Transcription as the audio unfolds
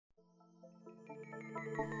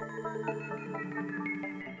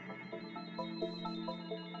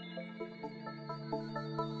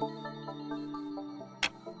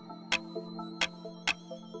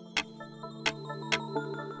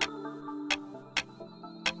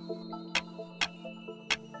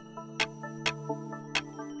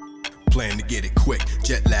plan to get it quick.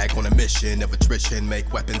 Jet lag on a mission of attrition,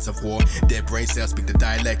 make weapons of war. Dead brain cells speak the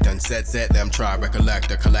dialect, unsaid set them try recollect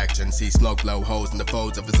the collection. See smoke low holes in the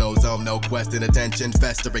folds of his ozone, no question attention.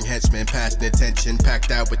 Festering henchmen, passionate tension,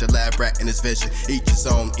 packed out with the lab rat in his vision. Eat your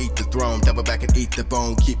zone, eat the throne, double back and eat the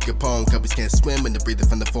bone. Keep your pone, cubbies can't swim when the breathing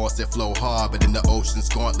from the faucet flow hard, but in the ocean's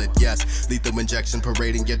gauntlet, yes. Lethal injection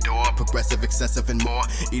parading your door, progressive, excessive and more.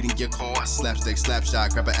 Eating your core, slapstick, slap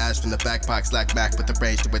shot, grab an ash from the back pocket, slack back with the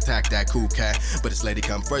range to attack that cool cat. But this lady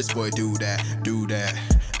come first, boy, do that, do that.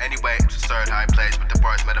 Anyway, it's a third high place with the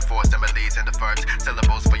words, metaphors, similes, and the verbs.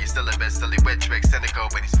 Syllables for your syllabus, silly wit tricks, cynical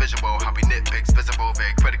when he's visual. How he nitpicks, visible,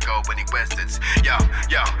 very critical when he westons. Yo,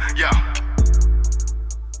 yo, yo.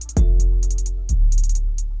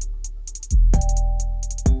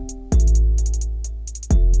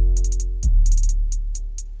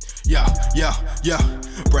 Yeah,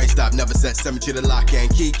 brain stop, never set, cemetery to lock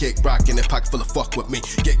and key kick, rockin' a pocket full of fuck with me.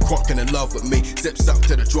 Get crunk and in love with me, sip something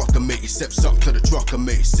to the drunk of me, sip something to the drunk of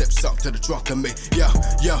me, sip something to the drunk of me. Yeah,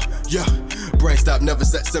 brain stop, never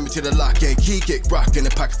set, cemetery to lock and key kick, rockin' a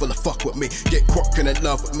pocket full of fuck with me. Get crunk and in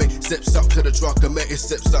love with me, sip something to the drunk of me,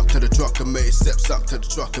 sip something to the drunk of me, sip something to the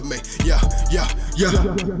drunk of me. Yeah.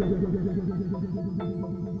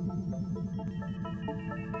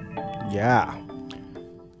 Yeah.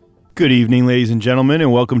 Good evening, ladies and gentlemen,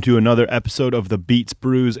 and welcome to another episode of the Beats,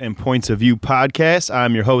 Brews, and Points of View podcast.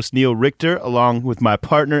 I'm your host, Neil Richter, along with my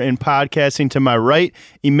partner in podcasting to my right,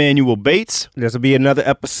 Emmanuel Bates. This will be another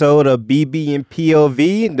episode of BB and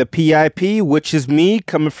POV, the PIP, which is me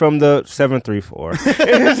coming from the 734.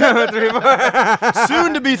 734.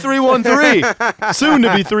 Soon to be 313. Soon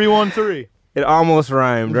to be 313. It almost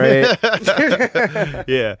rhymed, right?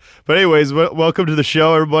 Yeah. But anyways, welcome to the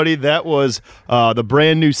show, everybody. That was the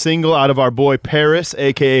brand new single out of our boy Paris,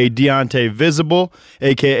 a.k.a. Deontay Visible,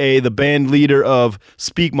 a.k.a. the band leader of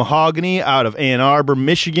Speak Mahogany out of Ann Arbor,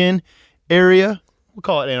 Michigan area. We'll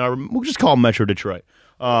call it Ann Arbor. We'll just call it Metro Detroit.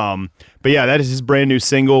 But yeah, that is his brand new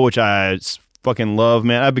single, which I fucking love,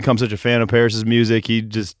 man. I've become such a fan of Paris's music.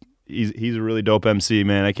 He's a really dope MC,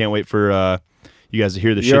 man. I can't wait for... you guys to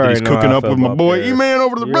hear the shit that he's cooking up with my boy E-Man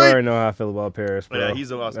over the break. You already know how I feel about Paris, bro. Yeah,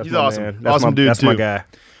 he's awesome. He's my awesome. man. Awesome dude, that's too. my guy.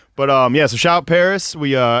 But, yeah, so shout out Paris.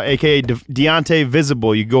 We, a.k.a. Deontay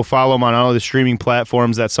Visible. You can go follow him on all the streaming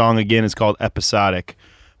platforms. That song, again, is called Episodic.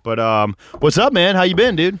 But, what's up, man? How you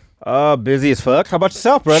been, dude? Busy as fuck. How about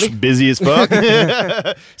yourself, buddy? Busy as fuck.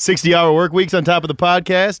 60-hour work weeks on top of the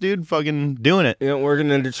podcast, dude. Fucking doing it.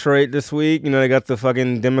 Working in Detroit this week. You know, they got the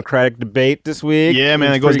fucking Democratic debate this week. Yeah,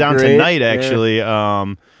 man. It goes down tonight, actually.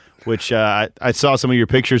 Yeah. Which I saw some of your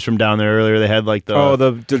pictures from down there earlier. They had like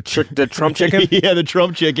the Trump chicken. Yeah, the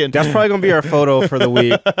Trump chicken. That's probably gonna be our photo for the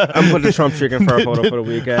week. I'm putting the Trump chicken for our photo for the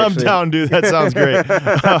week. Actually. I'm down, dude. That sounds great.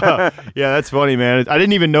 Yeah, that's funny, man. I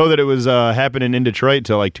didn't even know that it was happening in Detroit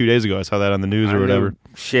until like 2 days ago. I saw that on the news or whatever.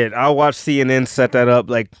 Shit, I watched CNN set that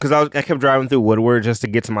up, like, because I kept driving through Woodward just to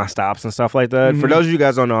get to my stops and stuff like that. Mm-hmm. For those of you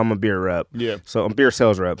guys who don't know, I'm a beer rep. Yeah. So I'm a beer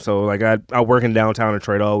sales rep. So like I work in downtown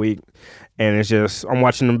Detroit all week. And it's just, I'm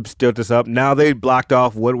watching them still this up. Now they blocked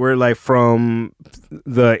off Woodward, like from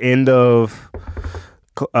the end of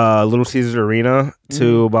Little Caesars Arena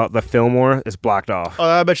to about the Fillmore. It's blocked off. Oh,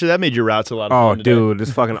 I bet you that made your routes a lot of fun. Oh, dude,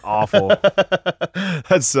 it's fucking awful.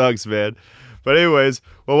 That sucks, man. But anyways,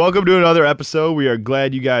 well, welcome to another episode. We are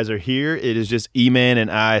glad you guys are here. It is just E-Man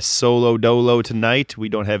and I solo dolo tonight. We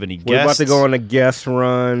don't have any guests. We're about to go on a guest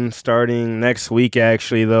run starting next week,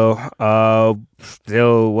 actually, though.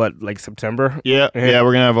 Still, like September? Yeah, we're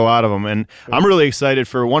going to have a lot of them. And I'm really excited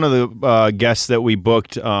for one of the guests that we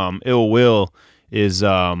booked, Ill Will, is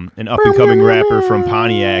an up-and-coming rapper from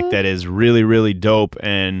Pontiac that is really, really dope.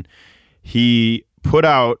 And he put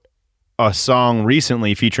out a song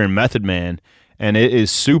recently featuring Method Man, and it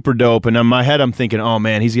is super dope. And in my head, I'm thinking, oh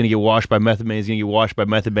man, he's gonna get washed by Method Man. He's gonna get washed by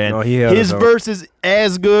Method Man. No, his verse is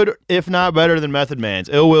as good, if not better, than Method Man's.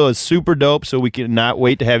 Ill Will is super dope, so we cannot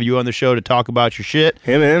wait to have you on the show to talk about your shit.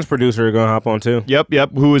 Him and his producer are gonna hop on too.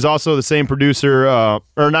 Yep. Who is also the same producer, or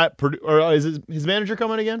is his manager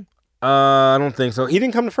coming again? I don't think so. He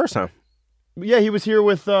didn't come the first time. Yeah, he was here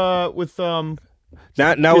with Now was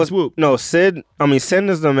Swoop. No, Sid. I mean, Sid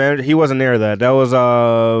is the manager. He wasn't there. That was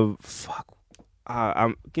fuck.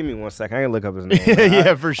 Give me 1 second. I can look up his name.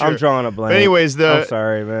 Yeah, for sure. I'm drawing a blank. But anyways, I'm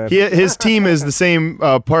sorry, man. His team is the same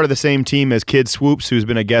part of the same team as Kid Swoops, who's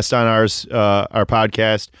been a guest on our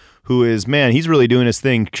podcast. Who is, man? He's really doing his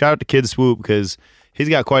thing. Shout out to Kid Swoop because he's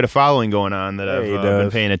got quite a following going on that I've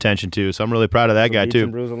been paying attention to. So I'm really proud of that guy too. Beats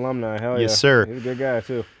and Brews alumni. Hell yeah. Yes, sir. He's a good guy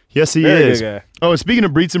too. Yes, he Very is. good guy. Oh, and speaking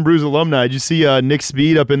of Breeds and Brews alumni, did you see Nick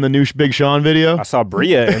Speed up in the new Big Sean video? I saw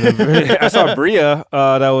Bria. I saw Bria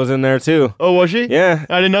that was in there too. Oh, was she? Yeah.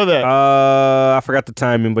 I didn't know that. I forgot the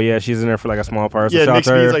timing, but yeah, she's in there for like a small part. So yeah, shout Nick out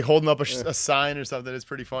to her. Speed's like holding up a sign or something. It's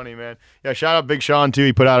pretty funny, man. Yeah, shout out Big Sean too.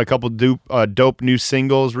 He put out a couple dope new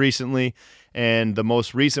singles recently, and the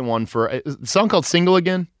most recent one for a song called "Single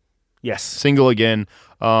Again." Yes, "Single Again,"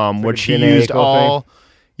 which he BNB used all.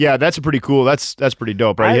 Yeah, that's a pretty cool. That's pretty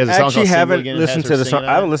dope, right? He has a song called haven't Single Again. listened to the song.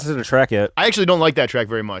 I haven't listened to the track yet. I actually don't like that track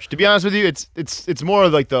very much. To be honest with you, it's more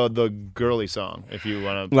of like the girly song, if you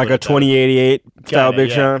want to. Like a 2088 style Big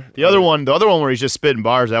Sean. The other one where he's just spitting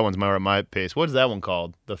bars, that one's my pace. What is that one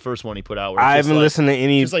called? The first one he put out. Where I haven't listened to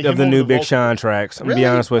any of the new Big Sean tracks. I'm gonna be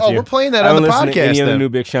honest with you. Oh, we're playing that on the podcast. I haven't listened to any of the new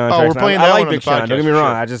Big Sean tracks. We're playing that I like one on Big the Sean. podcast, Don't get me for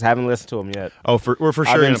wrong. sure. I just haven't listened to him yet. Oh, we're for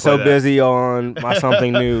sure. I've been so busy on my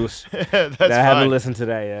something news that I haven't listened to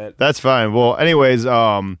that yet. That's fine. Well, anyways,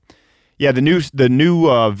 yeah, the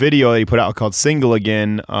new video that he put out called "Single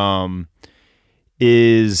Again"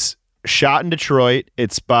 is shot in Detroit.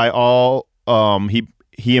 It's by all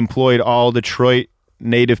he employed all Detroit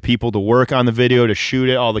native people to work on the video, to shoot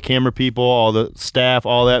it, all the camera people, all the staff,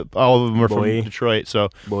 all of them are from Detroit. So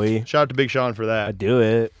shout out to Big Sean for that. I do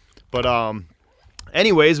it. But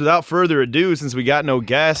anyways, without further ado, since we got no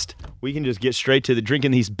guest, we can just get straight to the drinking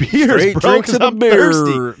these beers, bro, because I'm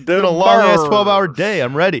thirsty. It's been a long-ass 12-hour day.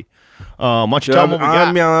 I'm ready. Why don't you tell me what we got?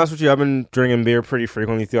 I'll be honest with you, I've been drinking beer pretty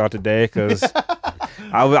frequently throughout the day because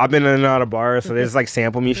I've been in and out of bars, so they just like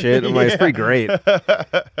sample me shit. I'm like, it's pretty great.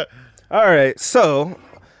 All right, so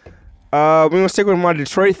we're going to stick with my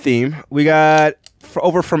Detroit theme. We got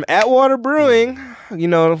over from Atwater Brewing. You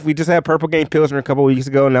know, we just had Purple Game Pilsner a couple weeks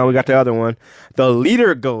ago. Now we got the other one, the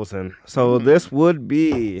Ledergosen. So this would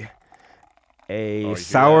be a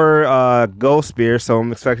sour ghost beer. So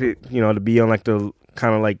I'm expecting, to be on like the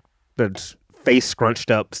kind of like the face scrunched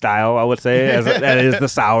up style, I would say, as that is the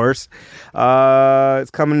sours.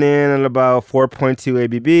 It's coming in at about 4.2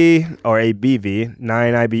 ABV or ABV,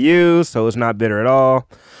 9 IBUs, so it's not bitter at all.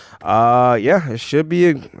 Yeah, it should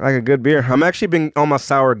be like a good beer. I'm actually been on my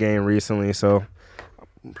sour game recently, so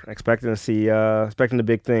expecting the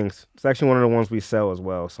big things. It's actually one of the ones we sell as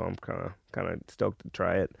well, so I'm kind of stoked to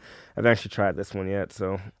try it. I haven't actually tried this one yet,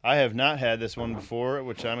 so I have not had this one before,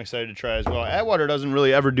 which I'm excited to try as well. Atwater doesn't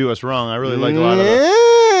really ever do us wrong. I really like a lot of the.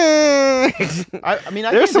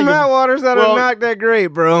 There's some Atwaters that are not that great,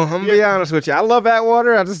 bro. I'm gonna be honest with you. I love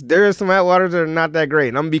Atwater. There's some Atwaters that are not that great,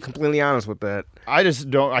 and I'm gonna be completely honest with that. I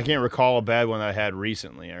can't recall a bad one that I had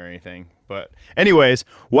recently or anything. But anyways,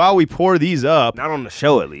 while we pour these up, not on the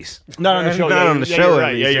show at least. Not on the show. Not on the show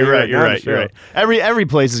at least. Yeah, you're right. Every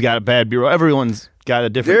place has got a bad beer. Everyone's got a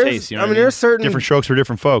different taste. There's certain different strokes for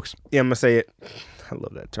different folks. Yeah, I'm gonna say it. I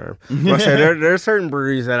love that term. I'm gonna say there are certain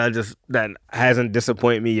breweries that hasn't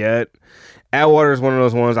disappointed me yet. Atwater is one of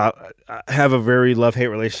those ones I have a very love-hate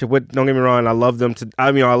relationship with. Don't get me wrong, I love them I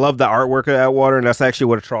love the artwork of Atwater, and that's actually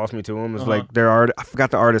what draws me to them. It's like their art. I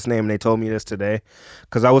forgot the artist's name, and they told me this today.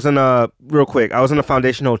 Because I was in a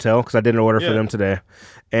Foundation Hotel because I did an order for them today,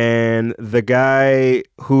 and the guy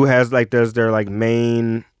who does their like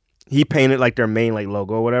main. He painted like their main like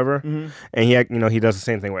logo or whatever, and he does the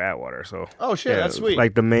same thing with Atwater. So that's sweet.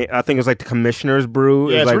 Like the main, I think it's like the Commissioner's Brew.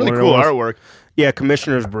 Yeah, it's like really cool artwork. Yeah,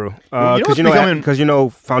 Commissioner's Brew.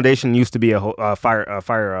 Because Foundation used to be a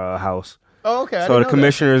fire house. Oh, okay. So the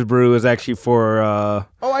Commissioner's Brew is actually for. I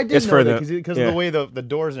did know that because of the way the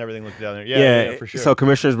doors and everything look down there. Yeah, for sure. So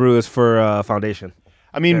Commissioner's Brew is for Foundation.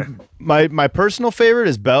 I mean, my personal favorite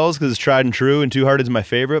is Bell's because it's tried and true, and Two Hearted is my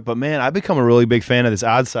favorite. But man, I've become a really big fan of this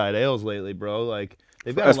Odd Side Ales lately, bro. Like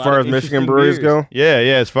they've got as far as Michigan breweries go. Yeah.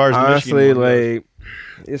 As far as honestly, like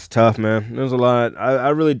it's tough, man. There's a lot. I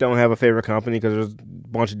really don't have a favorite company because there's a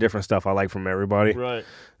bunch of different stuff I like from everybody. Right.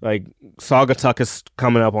 Like Saugatuck is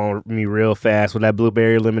coming up on me real fast with that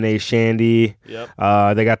blueberry lemonade shandy. Yep.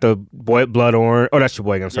 They got the blood orange. Oh, that's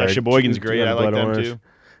Sheboygan. Sorry, yeah, Sheboygan's great. I like them orange. Too.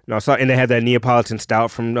 No, and they had that Neapolitan stout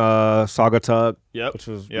from Saugatuck. Yep. Which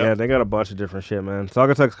was they got a bunch of different shit, man.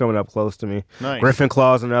 Saugatuck's coming up close to me. Nice. Griffin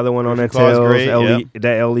Claw's another one on that tail.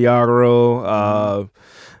 That El Liagro.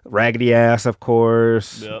 Raggedy Ass, of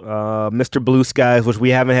course. Yep. Mr. Blue Skies, which we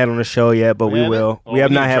haven't had on the show yet, but we will. We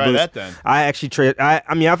have not had Blue Skies. I actually tried.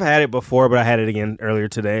 I've had it before, but I had it again earlier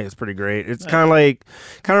today. It's pretof great. It's kind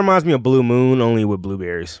of reminds me of Blue Moon, only with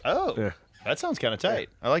blueberries. Oh. Yeah. That sounds kind of tight.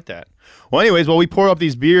 I like that. Well, anyways, while we pour up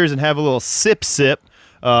these beers and have a little sip,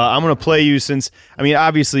 I'm going to play you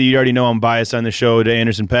obviously you already know I'm biased on the show to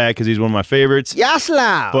Anderson .Paak because he's one of my favorites.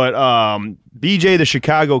 Yasla! But BJ the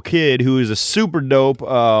Chicago Kid, who is a super dope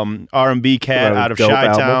R&B cat out of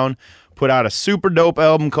Chi-Town, put out a super dope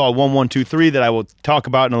album called 1123 that I will talk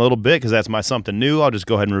about in a little bit because that's my something new. I'll just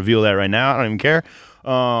go ahead and reveal that right now. I don't even care.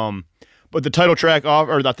 But the title track off,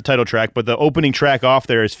 or not the title track, but the opening track off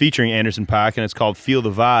there is featuring Anderson .Paak, and it's called Feel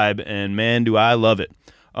the Vibe, and man, do I love it.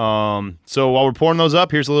 So while we're pouring those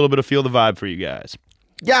up, here's a little bit of Feel the Vibe for you guys.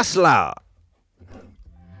 Yasla.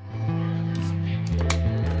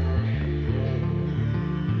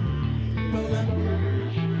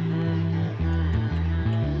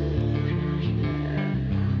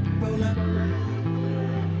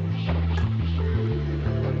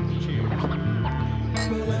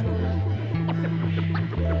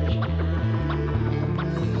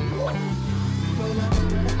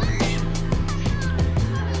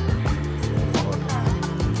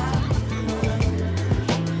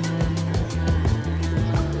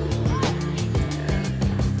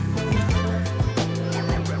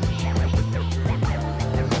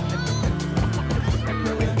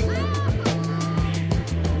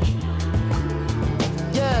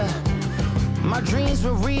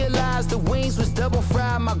 Were realized the wings was double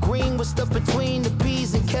fried. My green was stuffed between the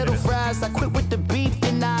peas and kettle fries. I quit with the beef,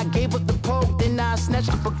 then I gave up the pork. Then I snatched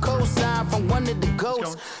up a cosign from one of the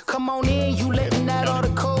goats. Come on in, you letting out all the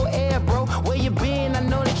cold air, bro. Where you been? I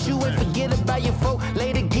know that you ain't forget about your folk.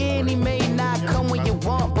 Late again, he may not come when you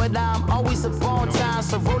want, but I'm always up on time.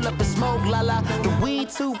 So roll up and smoke, la la. The weed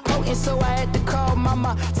too potent, so I had to call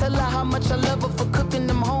mama. Tell her how much I love her for cooking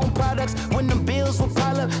them home products. When them bills would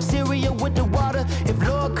pile up, cereal with the water. If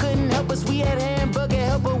Lord couldn't help us, we had hamburger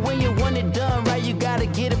helper. When you want it done right, you gotta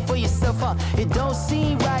get it for yourself, huh? It don't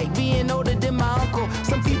seem right being older than my uncle.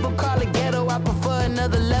 Some people call it ghetto, I prefer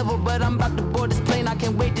another level. But I'm about to board this plane, I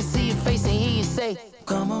can't wait to see your face and hear you say,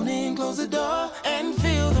 come on in, close the door and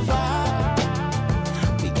feel the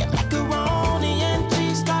vibe. We got macaroni and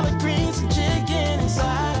cheese, collard greens and chicken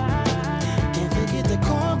inside. Can't forget the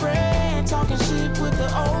cornbread, talking shit with the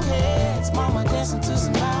old heads. Mama dancing to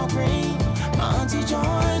some loud green. My auntie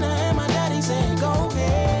joined her and my daddy said, go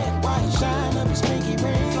ahead. Why you shine up his pinky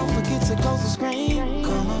ring? Don't forget to close the screen.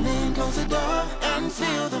 Come on in, close the door and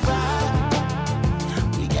feel the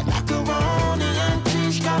vibe. We got macaroni and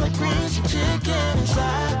cheese, collard greens and chicken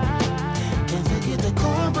inside. Can't forget the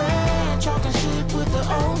cornbread, talking shit with the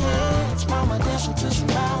old heads. Mama dancing to some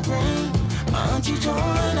loud green. My auntie joined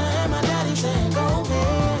her and my daddy said, go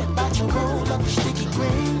ahead. About to roll up the sticky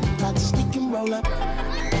green. About to sneak and roll up.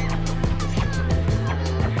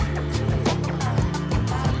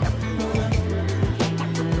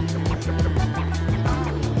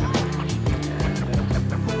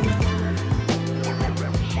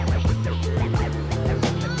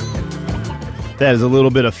 That is a little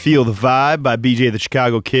bit of Feel the Vibe by BJ the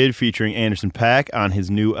Chicago Kid featuring Anderson .Paak on his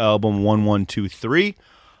new album 1123.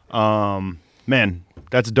 Man,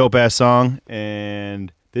 that's a dope-ass song,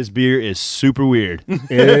 and this beer is super weird.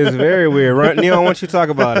 It is very weird. Neil, I want you to talk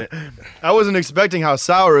about it. I wasn't expecting how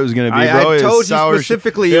sour it was going to be, bro. I told you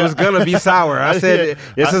specifically it was going to be sour. I said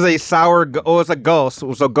this is a sour, it's a Ghost.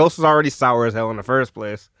 So Ghost was already sour as hell in the first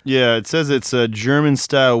place. Yeah, it says it's a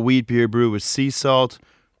German-style wheat beer brewed with sea salt,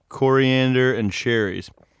 coriander, and cherries.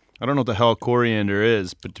 I don't know what the hell coriander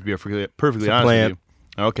is, but to be perfectly honest with you.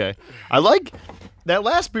 Okay. I like that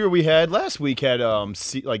last beer we had last week had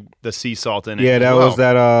the sea salt in it. Yeah, that was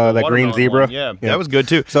that green zebra. Yeah, that was good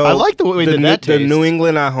too. So I like the way that tastes. The New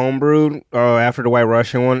England I homebrewed after the White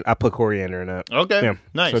Russian one, I put coriander in that. Okay. Yeah.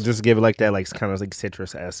 Nice. So just to give it like that kind of like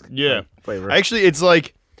citrus-esque flavor. Actually, it's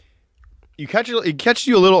like it catches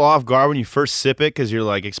you a little off guard when you first sip it because you're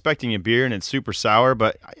like expecting a beer and it's super sour,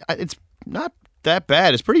 but it's not that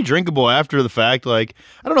bad. It's pretty drinkable after the fact. Like,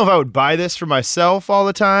 I don't know if I would buy this for myself all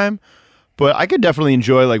the time, but I could definitely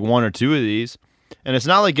enjoy like one or two of these. And it's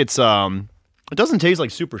not like it's it doesn't taste like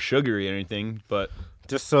super sugary or anything, but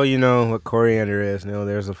just so you know what coriander is, Neil,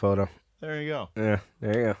 there's a photo. There you go. Yeah,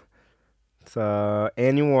 there you go. It's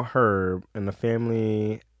annual herb in the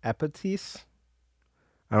family Ep46.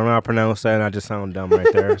 I don't know how to pronounce that, and I just sound dumb right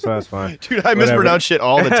there, so that's fine. Dude, I mispronounce shit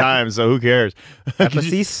all the time, so who cares?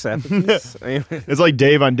 Ep46. It's like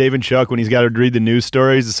Dave on Dave and Chuck when he's got to read the news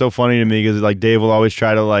stories. It's so funny to me because like Dave will always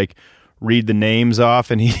try to like read the names off,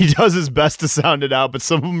 and he does his best to sound it out, but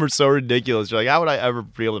some of them are so ridiculous. You're like, how would I ever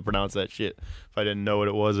be able to pronounce that shit if I didn't know what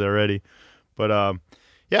it was already? But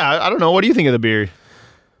yeah, I don't know. What do you think of the beer?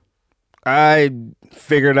 I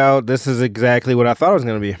figured out this is exactly what I thought it was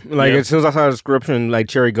going to be. Like, as soon as I saw the description, like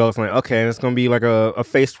Cherry Ghost, I'm like, okay, it's going to be like a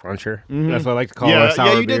face cruncher. Mm-hmm. That's what I like to call it.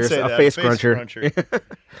 Sour beers. Did say a that. Face cruncher.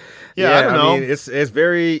 Yeah, I don't know. mean, it's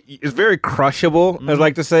very crushable, as I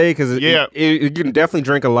like to say, because you can definitely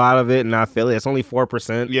drink a lot of it and not feel it. It's only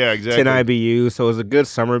 4%. Yeah, exactly. 10 IBU, so it's a good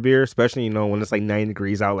summer beer, especially when it's like 90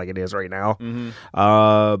 degrees out like it is right now.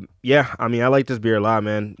 Yeah, I mean, I like this beer a lot,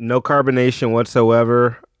 man. No carbonation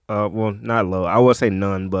whatsoever. Well, not low. I would say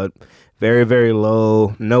none, but very, very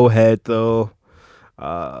low. No head though.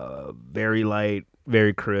 Very light,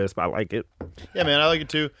 very crisp. I like it. Yeah, man, I like it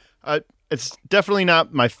too. It's definitely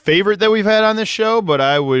not my favorite that we've had on this show, but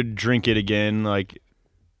I would drink it again. Like,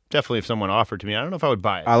 definitely if someone offered to me. I don't know if I would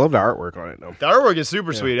buy it. I love the artwork on it, though. The artwork is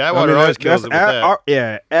super sweet. Atwater always kills it with that.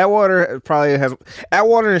 Yeah, Atwater probably has...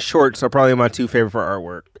 Atwater and Shorts are probably my two favorite for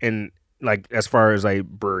artwork, and like as far as like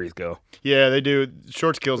breweries go. Yeah, they do.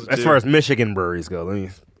 Shorts kills it too. As far as Michigan breweries go, let me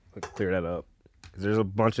clear that up. Because there's a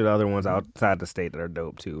bunch of other ones outside the state that are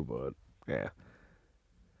dope too, but yeah.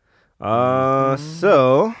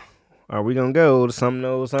 So... Are we going to go to something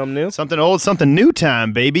old, something new? Something old, something new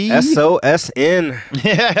time, baby. SOSN.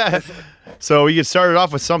 Yeah. So we get started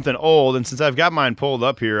off with something old, and since I've got mine pulled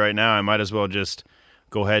up here right now, I might as well just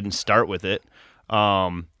go ahead and start with it.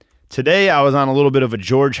 Today I was on a little bit of a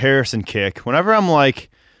George Harrison kick. Whenever I'm like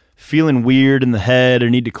feeling weird in the head or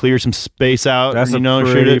need to clear some space out. That's a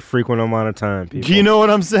pretty frequent amount of time, people. Do you know what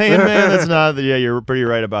I'm saying, man? That's not, yeah, you're pretty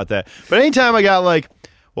right about that. But anytime I got like,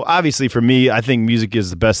 well, obviously for me, I think music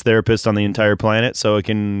is the best therapist on the entire planet, so it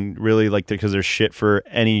can really, like, because there's shit for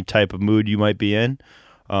any type of mood you might be in.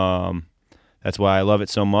 That's why I love it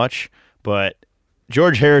so much. But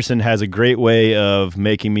George Harrison has a great way of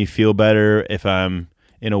making me feel better if I'm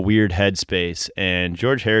in a weird headspace, and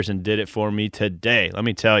George Harrison did it for me today, let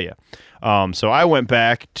me tell you. So I went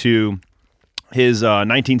back to his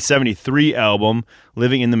 1973 album,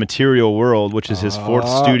 Living in the Material World, which is his fourth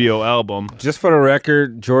studio album. Just for the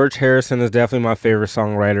record, George Harrison is definitely my favorite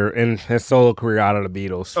songwriter in his solo career out of the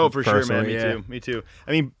Beatles. Oh, for sure, man. Me too.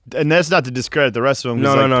 I mean, and that's not to discredit the rest of them.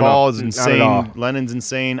 No. Paul is insane. Lennon's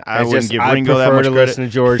insane. I wouldn't give Ringo that much credit. I prefer to listen to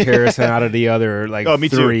George Harrison out of the other me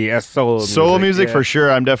three too. As solo music for sure.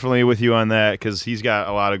 I'm definitely with you on that because he's got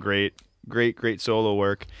a lot of great solo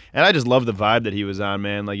work. And I just love the vibe that he was on,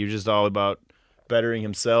 man. Like, you're just all about bettering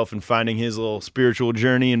himself and finding his little spiritual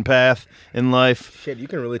journey and path in life. Shit, you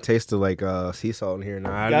can really taste the sea salt in here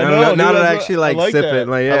now. Now that I actually sip it.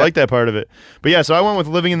 I like that part of it. But yeah, so I went with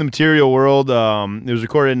Living in the Material World. It was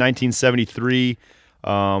recorded in 1973,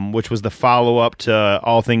 which was the follow-up to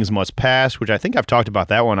All Things Must Pass, which I think I've talked about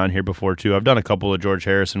that one on here before too. I've done a couple of George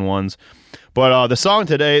Harrison ones. But the song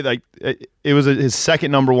today, like it was his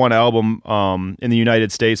second #1 album in the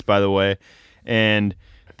United States, by the way, and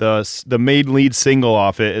the main lead single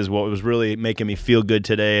off it is what was really making me feel good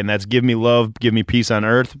today, and that's Give Me Love, Give Me Peace on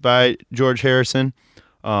Earth by George Harrison.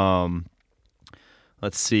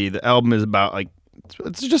 Let's see. The album is about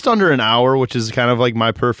it's just under an hour, which is kind of like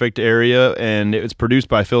my perfect area, and it was produced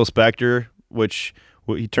by Phil Spector, which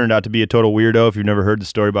he turned out to be a total weirdo. If you've never heard the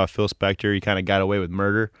story about Phil Spector, he kind of got away with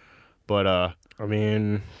murder. But I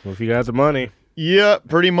mean, if you got the money. Yeah,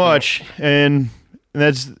 pretty much. And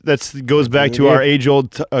that's goes back to our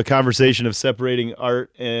age-old conversation of separating art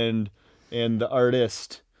and the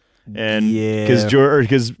artist, and because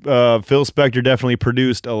Phil Spector definitely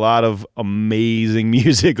produced a lot of amazing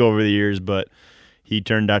music over the years, but he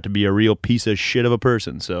turned out to be a real piece of shit of a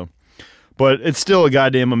person. So, but it's still a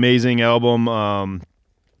goddamn amazing album.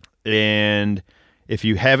 And if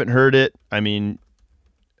you haven't heard it, I mean,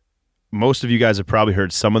 most of you guys have probably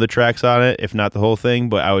heard some of the tracks on it, if not the whole thing,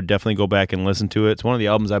 but I would definitely go back and listen to it. It's one of the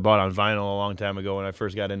albums I bought on vinyl a long time ago when I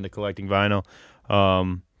first got into collecting vinyl.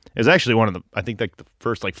 It was actually one of the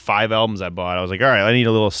first 5 albums I bought. I was like, all right, I need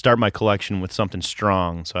to start my collection with something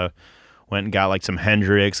strong. So I went and got some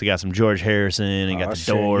Hendrix, I got some George Harrison, and got the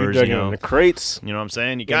Doors. The crates. You know what I'm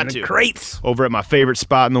saying? You got to. Crates. Over at my favorite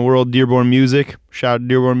spot in the world, Dearborn Music. Shout out to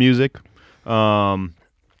Dearborn Music. But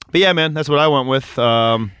yeah, man, that's what I went with.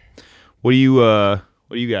 What do you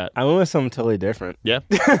got? I went with something totally different. Yeah.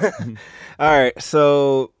 All right.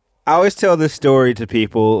 So I always tell this story to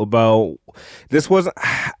people about this wasn't.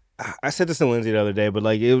 I said this to Lindsay the other day, but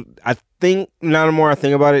I think now the more I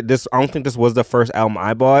think about it, I don't think this was the first album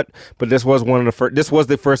I bought, but this was one of the first. This was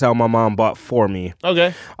the first album my mom bought for me.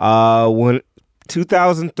 Okay. When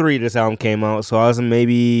 2003 this album came out, so I was in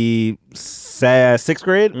maybe 6th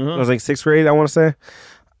grade. I was 6th grade, I want to say.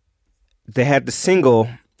 They had the single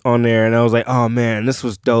on there, and I was like, oh man, this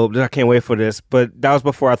was dope. I can't wait for this. But that was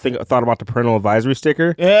before I thought about the parental advisory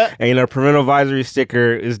sticker. Yeah. And parental advisory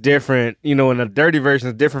sticker is different, and the dirty version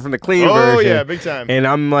is different from the clean version. Oh yeah, big time. And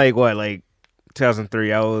I'm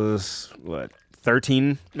 2003, I was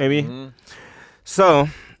 13 maybe. So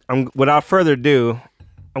without further ado,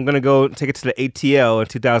 I'm gonna go take it to the ATL in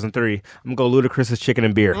 2003. I'm gonna go Ludacris's Chicken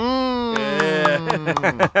and Beer.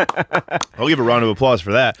 I'll give a round of applause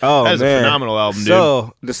for that. Oh, that is man. a phenomenal album, dude.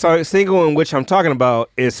 So the single in which I'm talking about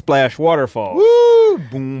is Splash Waterfall. Woo!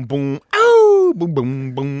 Boom, boom, oh, boom,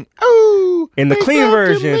 boom, boom, oh. In the clean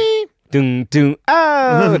version, doom, doom,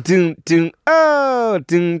 oh, doom, doom, oh,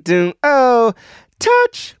 doom, doom, oh,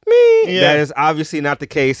 touch me. Yeah. That is obviously not the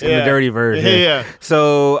case in the dirty version. Yeah.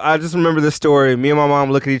 So I just remember this story. Me and my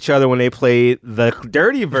mom look at each other when they played the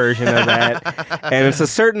dirty version of that. And it's a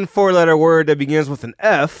certain 4-letter word that begins with an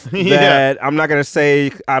F that I'm not going to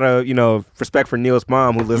say out of, respect for Neil's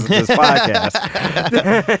mom who listens to this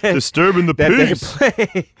podcast. Disturbing the peace. That they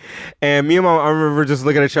play. And me and my mom, I remember just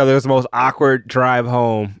looking at each other. It was the most awkward drive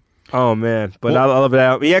home. Oh man, but I love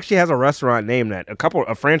it. He actually has a restaurant named that,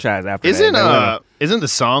 a franchise after that. Isn't the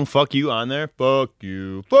song "Fuck You" on there? Fuck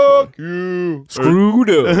you, fuck you, screwed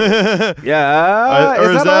up. Yeah,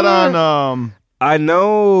 or is that on? I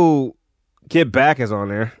know. Get Back is on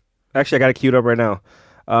there. Actually, I got it queued up right now.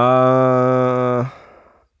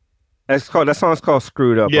 That song's called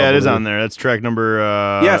 "Screwed Up." Yeah, it is on there. That's track number.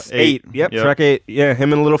 Yes, 8. Yep, track 8. Yeah,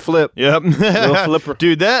 him and Little Flip. Yep, Little Flipper.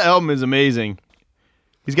 Dude, that album is amazing.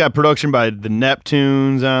 He's got production by the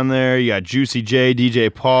Neptunes on there. You got Juicy J,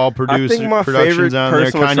 DJ Paul productions. I think my favorite on there.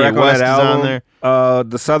 personal Kanye track West on that album, is on there.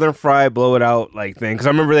 The Southern Fried Blow It Out thing, because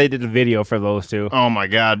I remember they did the video for those two. Oh my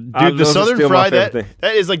god, dude! The those are Southern still my Fried favorite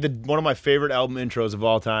that is like one of my favorite album intros of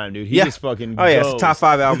all time, dude. He just fucking oh yeah, goes. it's a top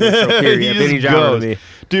 5 album intro period. He Any just genre to goes. me.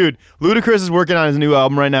 Dude, Ludacris is working on his new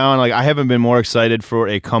album right now, and like I haven't been more excited for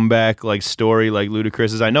a comeback like story like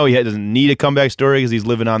Ludacris is. I know he doesn't need a comeback story because he's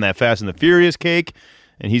living on that Fast and the Furious cake.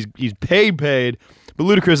 And he's paid, but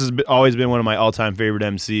Ludacris has always been one of my all-time favorite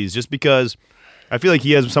MCs, just because I feel like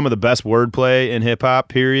he has some of the best wordplay in hip hop.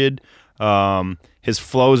 Period. His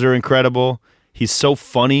flows are incredible. He's so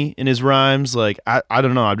funny in his rhymes. Like I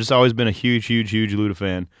don't know. I've just always been a huge Luda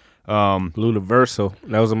fan. Ludaversal.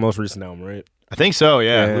 That was the most recent album, right? I think so.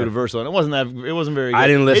 Yeah. Ludaversal. And it wasn't very good. I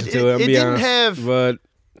didn't listen to it. It be didn't honest, have. but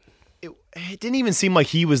it didn't even seem like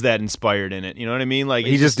he was that inspired in it. You know what I mean? Like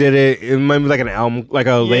he just did it. It might be like an album, like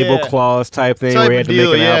a label clause type thing where he had to make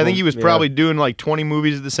an album. I think he was probably doing like 20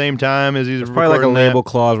 movies at the same time as he's probably like a label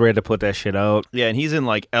clause where he had to put that shit out. Yeah, and he's in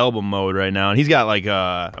like album mode right now, and he's got like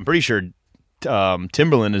I'm pretty sure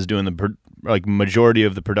Timbaland is doing the majority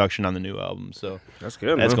of the production on the new album. So that's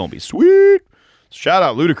good. That's gonna be sweet. Shout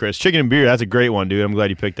out Ludacris, Chicken and Beer. That's a great one, dude. I'm glad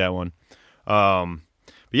you picked that one. But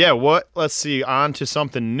yeah, let's see. On to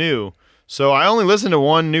something new. So I only listened to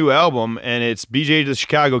one new album, and it's BJ the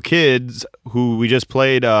Chicago Kids, who we just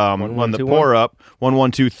played on the Pour Up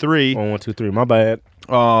 1123. 1123. My bad.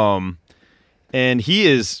 And he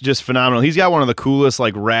is just phenomenal. He's got one of the coolest,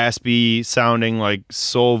 like raspy sounding, like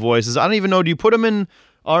soul voices. I don't even know. Do you put him in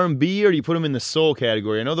R&B or do you put him in the soul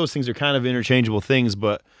category? I know those things are kind of interchangeable things,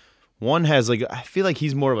 but one has like I feel like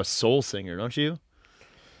he's more of a soul singer, don't you?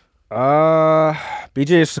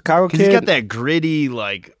 BJ Chicago Kid. He's got that gritty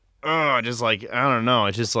like. Just like I don't know.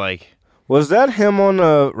 It's just like was that him on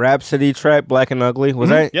the Rhapsody track Black and Ugly?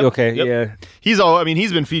 Was that okay? Yep. Yeah. He's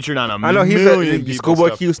been featured on I know he's at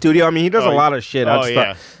Schoolboy Q Studio. I mean, he does a lot of shit.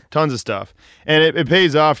 Tons of stuff, and it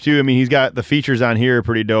pays off too. I mean, he's got the features on here are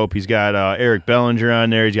pretty dope. He's got Eric Bellinger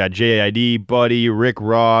on there. He's got JID, Buddy, Rick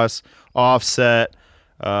Ross, Offset.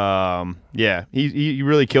 He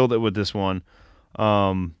really killed it with this one.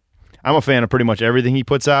 I'm a fan of pretty much everything he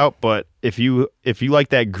puts out, but if you like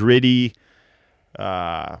that gritty,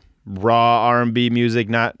 raw R&B music,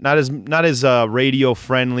 not as radio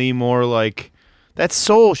friendly, more like that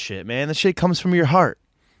soul shit, man. That shit comes from your heart,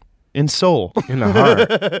 in soul, in the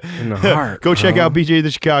heart. Go check out BJ the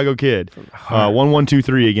Chicago Kid.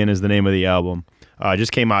 1123 again is the name of the album.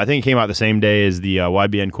 Just came out. I think it came out the same day as the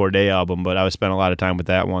YBN Cordae album, but I spent a lot of time with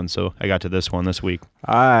that one, so I got to this one this week.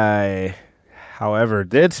 However,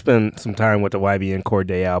 did spend some time with the YBN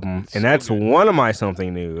Cordae album, and that's one of my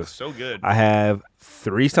something news. So good. I have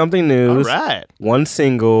 3 something news, all right, 1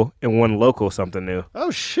 single, and 1 local something new. Oh,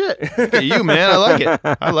 shit. Look at you, man.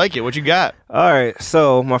 I like it. What you got? All right,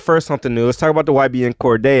 so my first something new, let's talk about the YBN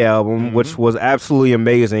Cordae album, which was absolutely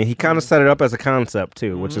amazing. He kind of set it up as a concept,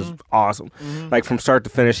 too, which is awesome. Like, from start to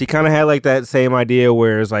finish, he kind of had, like, that same idea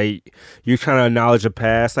where it's, like, you're trying to acknowledge the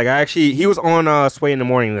past. Like, he was on Sway in the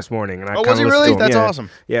Morning this morning. And I was he really? That's awesome.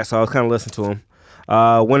 Yeah, so I was kind of listening to him.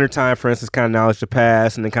 Wintertime, for instance, kind of acknowledge the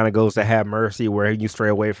past, and then kind of goes to Have Mercy, where you stray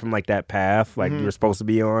away from like that path, like you're supposed to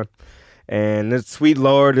be on. And this Sweet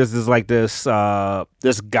Lord is like this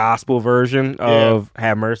gospel version of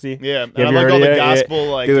Have Mercy. Yeah, and I like all the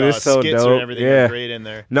gospel Dude, it's so skits dope. and everything are great in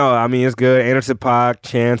there. No, I mean it's good. Anderson .Paak,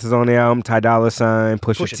 Chance is on the album. Ty Dolla $ign,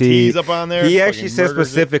 Pusha T. T's up on there. He actually said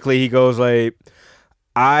specifically, he goes like,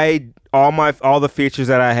 all the features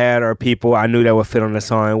that I had are people I knew that would fit on the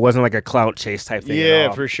song. It wasn't like a clout chase type thing.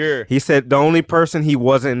 Yeah, for sure. He said the only person he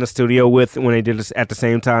wasn't in the studio with when they did this at the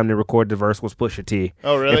same time to record the verse was Pusha T.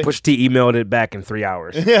 Oh, really? And Pusha T emailed it back in 3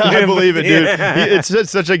 hours. Yeah, I believe it, dude.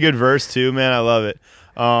 It's such a good verse too, man. I love it.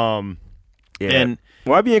 And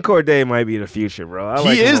YB Cordae might be the future, bro.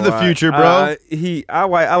 He is the future, bro. I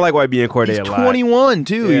like YB Cordae a lot. He's 21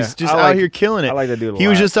 too. Yeah. He's just out here killing it. I like that dude a lot. He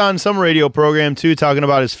was just on some radio program too, talking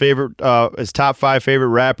about his top 5 favorite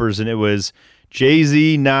rappers, and it was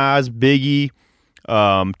Jay-Z, Nas, Biggie,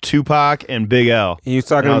 Tupac, and Big L. He was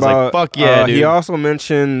talking about, like, fuck yeah, dude. He also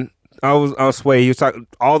mentioned, I was Sway. He was talking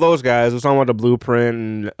all those guys. He was talking about the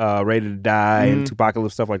Blueprint and Ready to Die and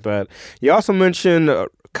Tupacalypse, stuff like that. He also mentioned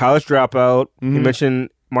College Dropout. He mentioned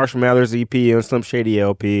Marshall Mathers EP and Slim Shady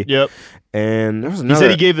LP. Yep. And there was another. He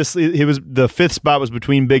said he gave this. He was the 5th spot was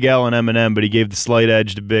between Big L and Eminem, but he gave the slight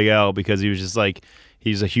edge to Big L because he was just like,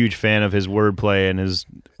 he's a huge fan of his wordplay and his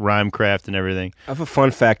rhyme craft and everything. I have a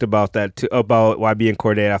fun fact about that too, about YB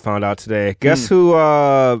Cordae I found out today. Guess who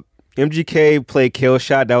MGK played Kill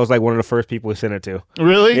Shot? That was like one of the first people he sent it to.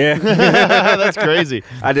 Really? Yeah. That's crazy.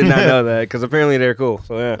 I did not know that because apparently they're cool.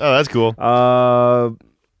 So yeah. Oh, that's cool.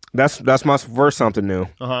 That's my first something new.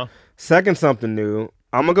 Second something new.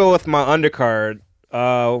 I'm gonna go with my undercard.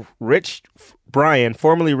 Rich Brian,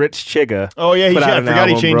 formerly Rich Chigga. Oh yeah, I forgot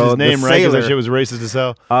he changed his name, right? Because that shit was racist as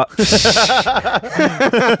hell.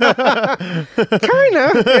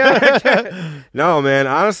 Kinda. No, man.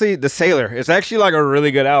 Honestly, The Sailor. It's actually like a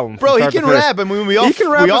really good album. Bro, he can rap. I mean, we all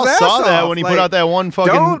saw that when he put out that one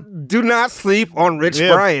fucking. Do not sleep on Rich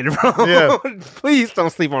Brian, bro. Yeah. Please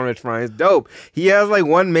don't sleep on Rich Brian. It's dope. He has like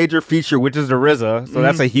one major feature, which is the RZA. So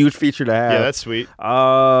that's a huge feature to have. Yeah, that's sweet.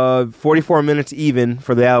 44 minutes even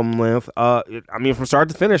for the album length. I mean, from start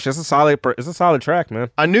to finish, it's a solid track, man.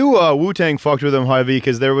 I knew Wu-Tang fucked with him heavy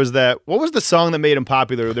because there was that. What was the song that made him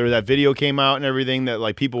popular? There was that video came out and everything that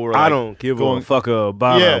like people were. Like, I don't give a fuck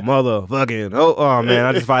about a motherfucking. Oh man,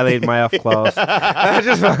 I just violated my F clause.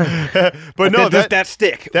 But no, that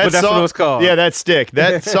stick. But that's what it was called. Yeah, that stick.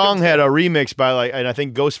 That song had a remix by and I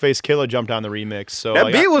think Ghostface Killah jumped on the remix. So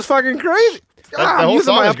that beat was fucking crazy. That whole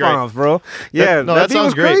song is great, bro. Yeah, that beat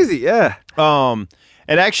was great. Crazy. Yeah.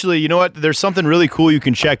 And actually, you know what? There's something really cool you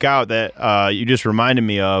can check out that you just reminded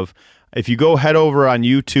me of. If you go head over on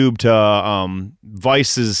YouTube to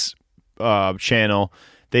Vice's channel,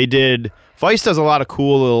 Vice does a lot of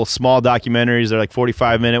cool little small documentaries. They're like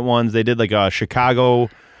 45-minute ones. They did like a Chicago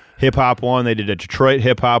hip-hop one. They did a Detroit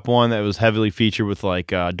hip-hop one that was heavily featured with like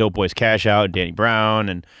Dope Boys Cash Out, Danny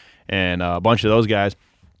Brown, and a bunch of those guys.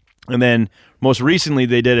 And then most recently,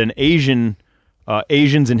 they did an Asians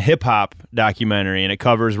in hip hop documentary, and it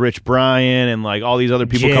covers Rich Brian and like all these other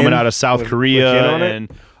people coming out of South Korea.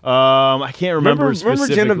 And I can't remember specifically.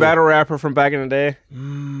 Remember Jin, the battle rapper from back in the day?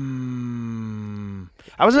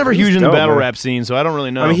 I was never huge in the battle rap scene, so I don't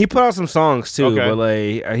really know. I mean, he put out some songs too, but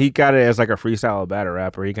like he got it as like a freestyle battle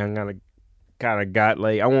rapper. He kind of got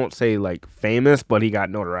like, I won't say like famous, but he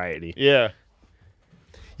got notoriety. Yeah.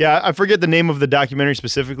 Yeah, I forget the name of the documentary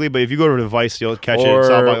specifically, but if you go to Vice, you'll catch it. Or it's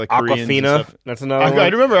all about like Koreans and Aquafina. stuff. That's another one. I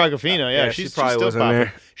remember Aquafina. Yeah, she's probably still was in popping.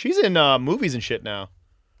 there. She's in movies and shit now.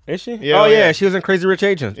 Is she? Yeah, yeah, she was in Crazy Rich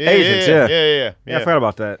Asians. Yeah. Yeah, I forgot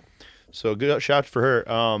about that. So good shout for her.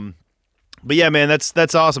 But yeah, man,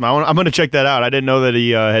 that's awesome. I'm gonna check that out. I didn't know that he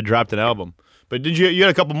had dropped an album. But you had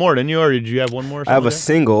a couple more, didn't you? Or did you have one more? I have a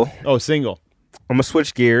single. Oh, single. I'm gonna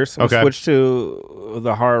switch gears. I'm gonna switch to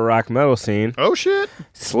the hard rock metal scene. Oh shit!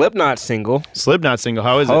 Slipknot single.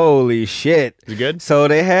 How is it? Holy shit! Is it good?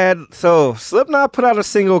 So Slipknot put out a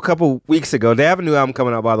single a couple weeks ago. They have a new album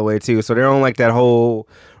coming out, by the way, too. So they're on like that whole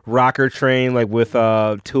rocker train, like with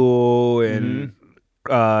Tool and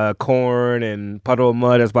Korn and Puddle of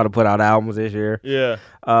Mud that's about to put out albums this year. Yeah.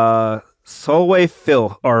 Solway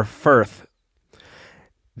Firth.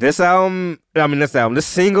 This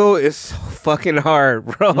single is so fucking hard,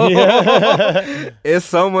 bro. Yeah. It's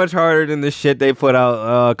so much harder than the shit they put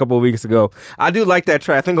out a couple of weeks ago. I do like that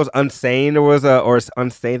track. I think it was Unsane.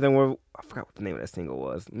 Unsane. I forgot what the name of that single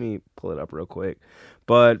was. Let me pull it up real quick.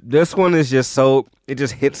 But this one is just it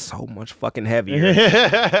just hits so much fucking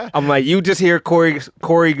heavier. I'm like, you just hear Corey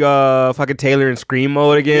fucking Taylor in scream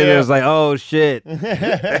mode again. Yeah. And it's like, oh shit.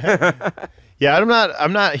 Yeah,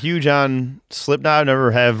 I'm not huge on Slipknot. I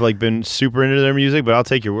never have been super into their music, but I'll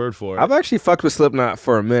take your word for it. I've actually fucked with Slipknot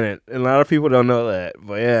for a minute, and a lot of people don't know that.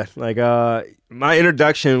 But yeah, my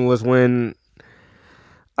introduction was when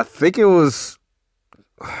I think it was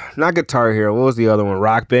not Guitar Hero. What was the other one?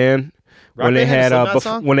 Rock Band. When they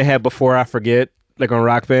had Before I Forget. Like on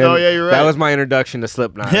Rock Band. Oh, yeah, you're right. That was my introduction to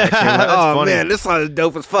Slipknot. Oh, funny. Man, this song is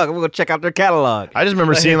dope as fuck. I'm going to check out their catalog. I just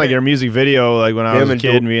remember seeing their music video when I was a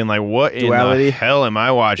kid and being like, what in the hell am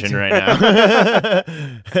I watching right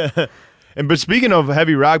now? But speaking of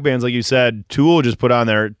heavy rock bands, like you said, Tool just put on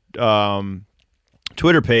their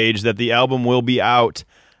Twitter page that the album will be out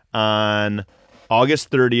on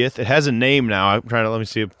August 30th. It has a name now. I'm trying to, let me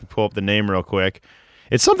see, pull up the name real quick.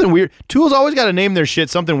 It's something weird. Tool's always got to name their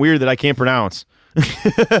shit something weird that I can't pronounce.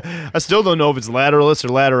 I still don't know if it's Lateralis or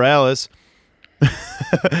Lateralis.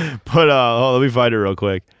 But let me find it real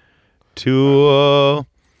quick. Tool.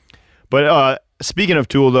 But speaking of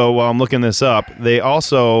Tool, though, while I'm looking this up, they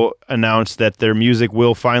also announced that their music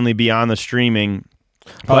will finally be on the streaming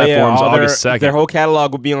platforms August 2nd. Their whole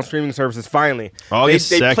catalog will be on streaming services finally.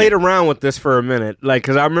 August 2nd. They played around with this for a minute.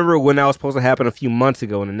 Because I remember when that was supposed to happen a few months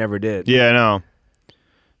ago and it never did. Yeah, I know.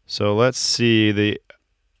 So let's see the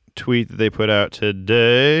tweet that they put out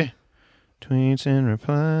today. Tweets and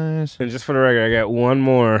replies. And just for the record, I got one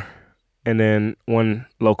more and then one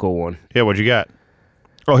local one. Yeah, what you got?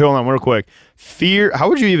 Oh, hold on real quick. Fear, how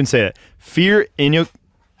would you even say it? Fear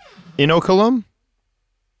inoculum?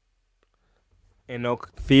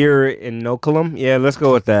 Fear inoculum? Yeah, let's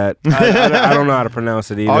go with that. I don't know how to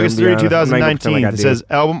pronounce it either. August 3, 2019. It says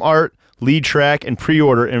album art, lead track, and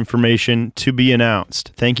pre-order information to be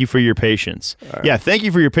announced. Thank you for your patience. Right. Yeah, thank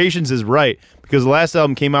you for your patience is right, because the last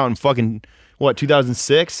album came out in fucking,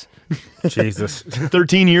 2006? Jesus.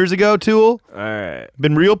 13 years ago, Tool? All right.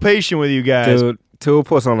 Been real patient with you guys. Dude, Tool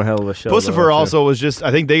puts on a hell of a show. Pussifer also was just,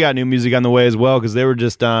 I think they got new music on the way as well, because they were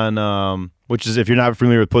just on, which is, if you're not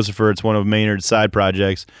familiar with Pussifer, it's one of Maynard's side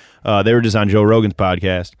projects. They were just on Joe Rogan's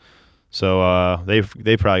podcast. So they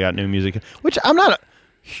probably got new music, which I'm not a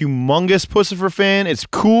humongous Pussifer fan. It's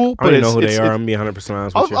cool, but I don't know who they are. I'm gonna be 100%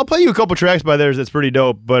 honest with you. I'll play you a couple tracks by theirs that's pretty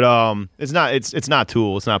dope, but it's not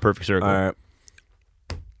Tool. It's not Perfect Circle. All right.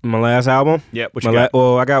 My last album? Yeah, what you got?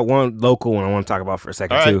 Well, I got one local one I want to talk about for a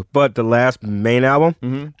second, too. But the last main album?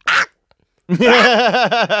 Mm-hmm.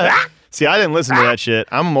 See, I didn't listen to that shit.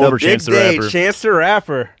 I'm over Chance the Rapper. Chance the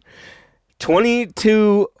Rapper.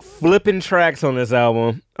 22 flipping tracks on this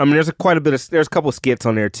album. I mean, there's a couple skits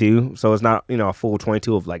on there, too. So it's not, a full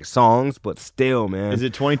 22 of, songs, but still, man. Is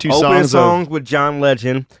it 22 Opening songs with John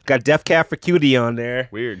Legend. Got Def Cat for Cutie on there.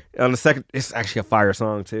 Weird. On the second, it's actually a fire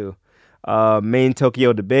song, too. Main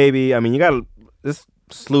Tokyo the Baby. I mean, you got this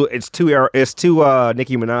slew. It's two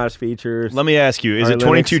Nicki Minaj features. Let me ask you: is it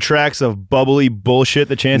 22 tracks of bubbly bullshit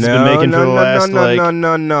that Chance has been making for the last?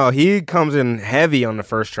 No. He comes in heavy on the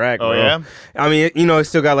first track. Oh, bro. Yeah. I mean, he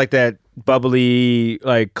still got that bubbly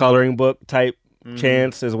coloring book type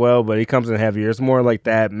Chance as well, but he comes in heavier. It's more like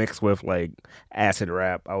that mixed with acid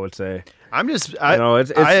rap, I would say. It's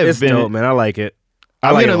dope, man. I like it.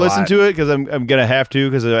 I'm going to listen to it because I'm going to have to,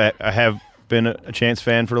 because I have been a Chance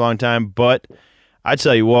fan for a long time. But I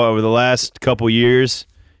tell you what, over the last couple years,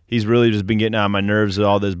 he's really just been getting on my nerves with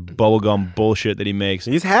all this bubblegum bullshit that he makes.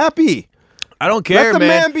 He's happy. I don't care, Let the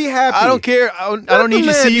man be happy. I don't care. I don't need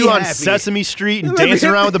to see you on Sesame Street and dancing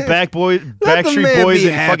around with the Backstreet Boys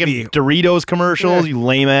and fucking Doritos commercials, you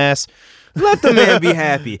lame ass. Let the man be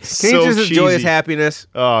happy. Can you just enjoy his happiness?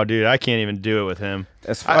 Oh, dude, I can't even do it with him.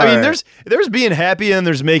 That's fine. I mean, there's being happy and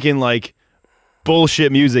there's making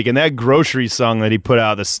bullshit music, and that Grocery song that he put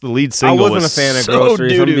out, the lead single, I wasn't a fan of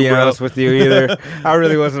Groceries, I'm be honest with you either. I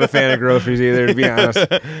really wasn't a fan of Groceries either, to be honest.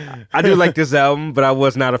 I do like this album, but I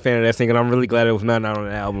was not a fan of that single. I'm really glad it was not on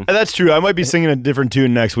the album. That's true. I might be singing a different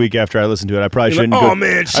tune next week after I listen to it. I probably shouldn't go. Oh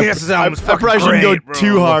man, Chance's album's fucking I probably shouldn't go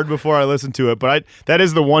too hard before I listen to it, but that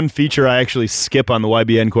is the one feature I actually skip on the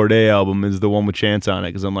YBN Cordae album, is the one with Chance on it,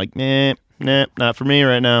 because I'm like, Nah, not for me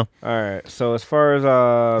right now. All right. So as far as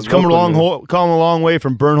it's come a long way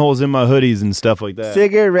from burn holes in my hoodies and stuff like that.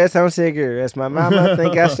 Cigarettes on cigarettes. My mama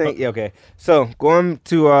think I stink. Yeah, okay. So going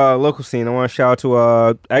to local scene, I want to shout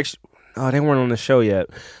out to they weren't on the show yet,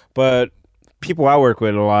 but people I work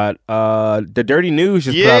with a lot. The Dirty News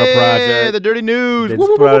just put out a project. Yeah, the Dirty News. They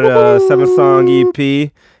just put out a 7-song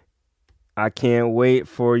EP. I can't wait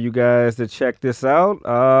for you guys to check this out.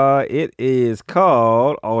 It is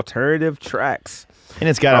called Alternative Tracks. And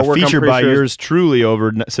it's got a feature by yours truly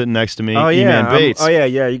over sitting next to me, E-Man Bates. Yeah.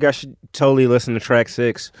 You guys should totally listen to track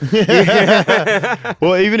 6.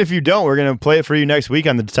 Well, even if you don't, we're gonna play it for you next week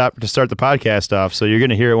on the top to start the podcast off. So you're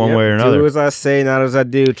gonna hear it one way or another. Do as I say, not as I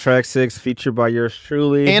do. Track 6, featured by yours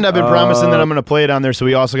truly. And I've been promising that I'm gonna play it on there. So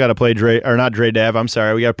we also got to play Dre, or not Dre Dav. I'm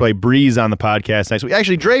sorry, we got to play Breeze on the podcast next week.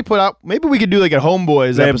 Actually, Dre put out. Maybe we could do like a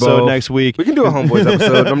Homeboys episode next week. We can do a Homeboys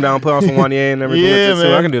episode. I'm down. Put on some Wanye and everything. Yeah, man.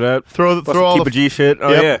 So I can do that. Throw all keep the a G shit. Oh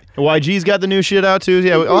yep. Yeah. YG's got the new shit out too.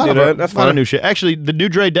 Yeah, a lot of new shit. Actually, the new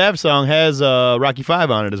Dre Dav song has Rocky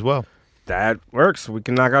 5 on it as well. That works. We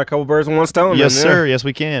can knock out a couple birds with one stone. Yes, sir. Yes,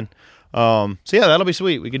 we can. So yeah, that'll be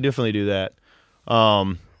sweet. We can definitely do that.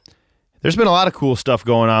 There's been a lot of cool stuff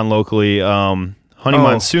going on locally. Honey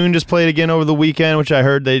Monsoon just played again over the weekend, which I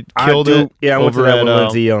heard they killed it. Yeah, I went to that with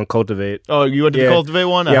Lindsay on Cultivate. Oh, you went to the Cultivate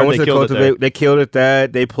one? I went to Cultivate. They killed it.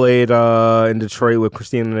 They played in Detroit with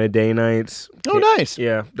Christina and the Day Nights. Oh, nice.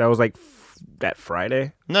 Yeah, that was like that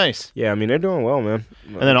Friday. Nice. Yeah, I mean, they're doing well, man.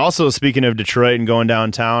 And then also, speaking of Detroit and going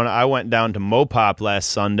downtown, I went down to Mopop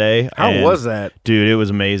last Sunday. How was that? Dude, it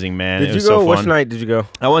was amazing, man. Did you go? Which night did you go?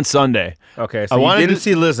 I went Sunday. Okay, so you didn't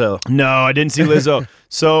see Lizzo. No, I didn't see Lizzo.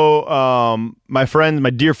 So my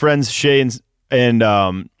dear friends Shay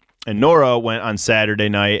and Nora went on Saturday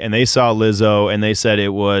night, and they saw Lizzo, and they said it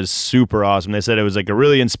was super awesome. They said it was like a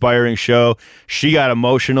really inspiring show. She got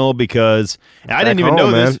emotional because I didn't even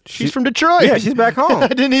know this. She's from Detroit. Yeah, she's back home. I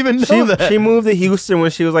didn't even know that. She moved to Houston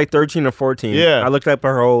when she was like 13 or 14. Yeah. I looked up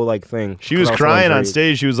her whole like thing. She was crying on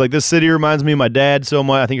stage. She was like, "This city reminds me of my dad so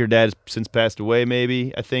much." I think her dad's since passed away,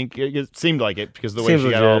 maybe. I think it seemed like it because the way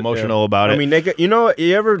she got all emotional about it. I mean,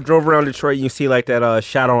 you ever drove around Detroit and you see like that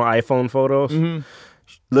shot on iPhone photos? Mm-hmm.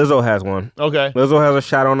 Lizzo has one. Okay. Lizzo has a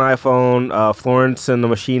shot on iPhone. Florence and the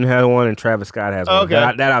Machine has one, and Travis Scott has one. Okay.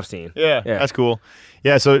 That I've seen. Yeah, that's cool.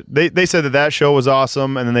 Yeah, so they said that show was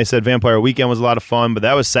awesome, and then they said Vampire Weekend was a lot of fun, but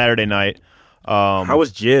that was Saturday night. How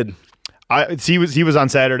was Jid? He was on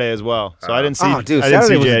Saturday as well, so I didn't see. Oh, dude,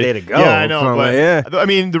 Saturday was the day to go. Yeah, I know. But I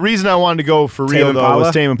mean, the reason I wanted to go for real though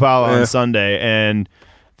was Tame Impala on Sunday, and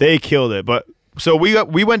they killed it. But so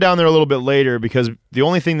we went down there a little bit later because the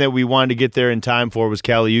only thing that we wanted to get there in time for was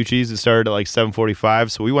Caliucci's. It started at like 7:45,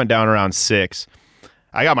 so we went down around 6.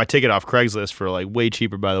 I got my ticket off Craigslist for like way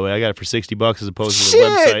cheaper, by the way. I got it for $60 as opposed to the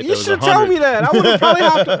website. You should tell me that. I would have probably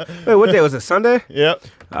hopped. Wait, what day was it? Sunday? Yep.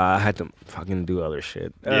 I had to fucking do other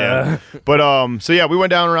shit. Yeah. But so yeah, we went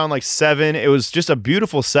down around like 7. It was just a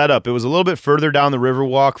beautiful setup. It was a little bit further down the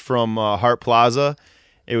Riverwalk from Hart Plaza.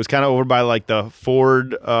 It was kind of over by like the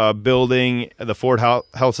Ford building, the Ford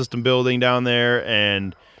Health System building down there,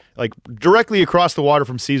 and like directly across the water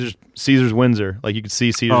from Caesar's Windsor. Like you could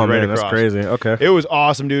see Caesar's right across. That's crazy. Okay. It was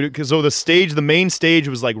awesome, dude. Because so the main stage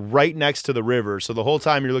was like right next to the river. So the whole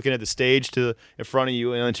time you're looking at the stage in front of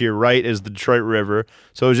you, and then to your right is the Detroit River.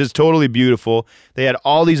 So it was just totally beautiful. They had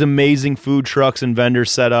all these amazing food trucks and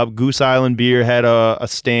vendors set up. Goose Island Beer had a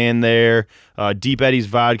stand there. Deep Eddy's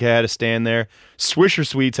Vodka had a stand there. Swisher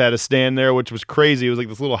Sweets had a stand there, which was crazy. It was like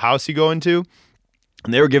this little house you go into,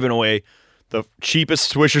 and they were giving away the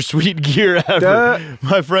cheapest Swisher Sweet gear ever.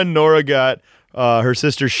 My friend Nora got her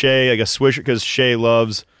sister Shay like a Swisher because Shay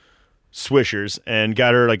loves Swishers, and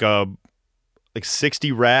got her like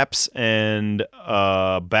 60 wraps and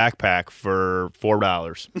a backpack for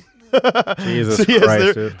 $4. Jesus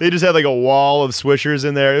Christ, dude. They just had like a wall of Swishers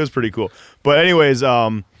in there. It was pretty cool. But anyways,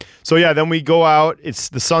 so yeah, then we go out. It's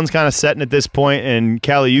the sun's kind of setting at this point, and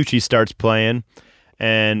Caliucci starts playing,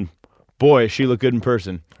 and boy, she looked good in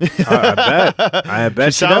person. I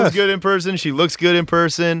bet she sounds good in person. She looks good in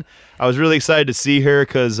person. I was really excited to see her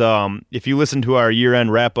because if you listen to our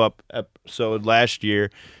year-end wrap-up episode last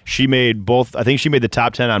year, she made both. I think she made the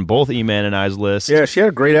top 10 on both E-Man and I's list. Yeah, she had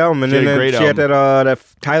a great album, and then she had that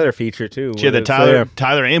Tyler feature too. She had that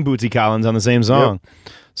Tyler and Bootsy Collins on the same song.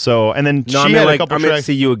 Yep. So and then she had a couple. I meant to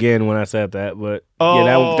see you again when I said that, but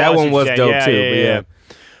that one was dope too. Yeah.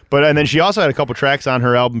 But and then she also had a couple tracks on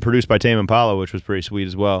her album produced by Tame Impala, which was pretty sweet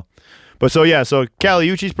as well. But so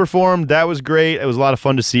Caliucci's performed. That was great. It was a lot of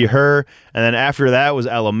fun to see her. And then after that was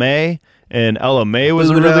Ella May. And Ella May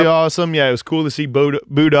was really awesome. Yeah, it was cool to see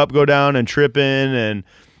Boot Up go down and Trippin',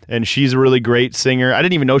 and she's a really great singer. I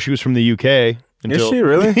didn't even know she was from the UK. Is she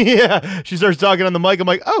really? Yeah. She starts talking on the mic. I'm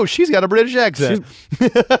like, oh, she's got a British accent.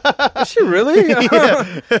 Is she really?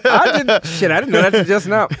 Yeah. I didn't know that just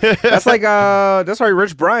now. That's like that's why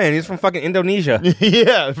Rich Brian. He's from fucking Indonesia.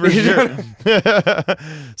 Yeah, for sure.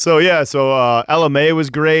 So Ella May was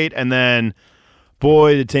great, and then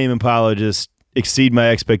boy, did Tame Impala just exceed my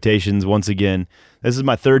expectations once again. This is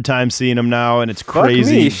my third time seeing them now, and it's Fuck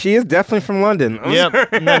crazy. me. She is definitely from London.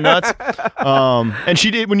 Yep, isn't that nuts? And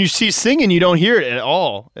she did. When you see singing, you don't hear it at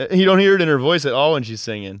all. You don't hear it in her voice at all when she's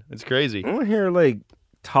singing. It's crazy. I don't hear her like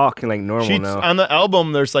talking like normal now. On the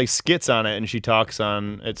album, there's like skits on it, and she talks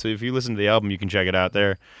on it. So if you listen to the album, you can check it out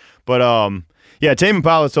there. But yeah, Tame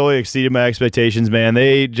Impala totally exceeded my expectations, man.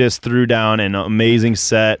 They just threw down an amazing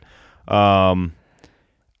set.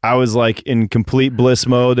 I was like in complete bliss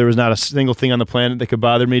mode. There was not a single thing on the planet that could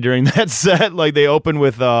bother me during that set. Like they opened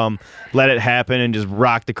with Let It Happen and just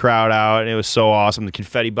rocked the crowd out, and it was so awesome. The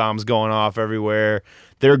confetti bombs going off everywhere.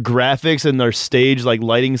 Their graphics and their stage like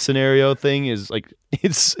lighting scenario thing is like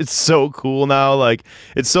it's so cool now. Like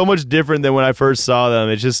it's so much different than when I first saw them.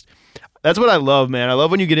 It's just that's what I love, man. I love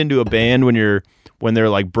when you get into a band when they're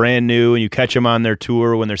like brand new and you catch them on their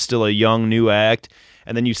tour when they're still a young new act.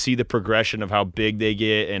 And then you see the progression of how big they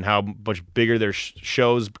get and how much bigger their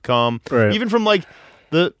shows become. Right. Even from like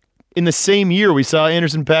in the same year, we saw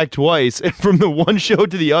Anderson .Paak twice, and from the one show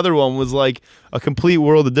to the other one was like a complete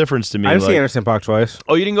world of difference to me. I didn't see Anderson .Paak twice.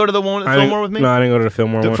 Oh, you didn't go to the Fillmore with me? No, I didn't go to the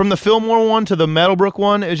Fillmore one. From the Fillmore one to the Meadowbrook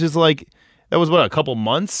one, it's just like that was a couple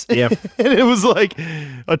months. Yeah, and it was like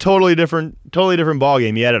a totally different ball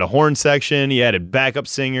game. You added a horn section, you added backup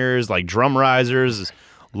singers, like drum risers,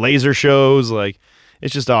 laser shows, like.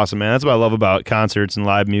 It's just awesome, man. That's what I love about concerts and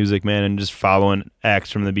live music, man, and just following acts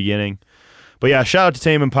from the beginning. But yeah, shout out to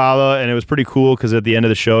Tame Impala, and it was pretty cool because at the end of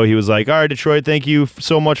the show, he was like, all right, Detroit, thank you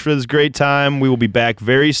so much for this great time. We will be back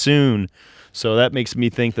very soon. So that makes me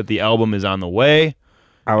think that the album is on the way.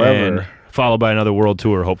 However, followed by another world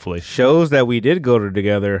tour, hopefully. Shows that we did go to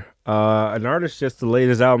together. An artist just delayed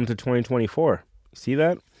his album to 2024. See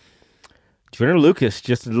that? Joyner Lucas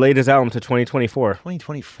just delayed his album to 2024.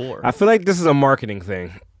 2024? I feel like this is a marketing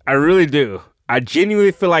thing. I really do. I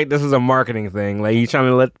genuinely feel like this is a marketing thing. Like, he's trying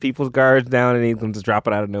to let people's guards down and he's going to drop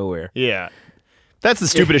it out of nowhere. Yeah. That's the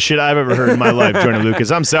stupidest shit I've ever heard in my life, Joyner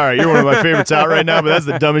Lucas. I'm sorry. You're one of my favorites out right now, but that's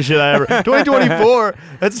the dumbest shit I ever... 2024?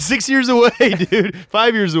 That's 6 years away, dude.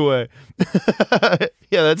 5 years away.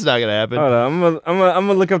 Yeah, that's not going to happen. Hold on. I'm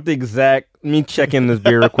gonna look up the exact... Let me check in this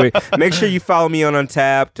beer real quick. Make sure you follow me on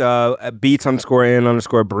Untapped,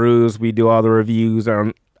 Beats_in_brews. We do all the reviews.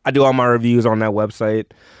 I do all my reviews on that website.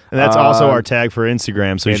 And that's also our tag for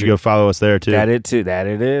Instagram, so you should go follow us there, too. That it is.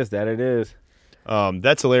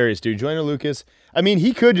 That's hilarious, dude. Joyner Lucas... I mean,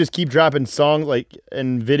 he could just keep dropping songs like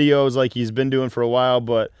and videos like he's been doing for a while,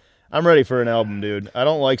 but I'm ready for an album, dude. I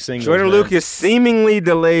don't like singles. Joyner Lucas seemingly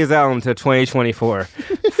delays album to 2024.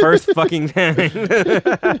 First fucking time.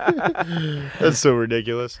 That's so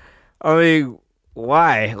ridiculous. I mean,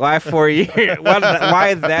 why? Why 4 years?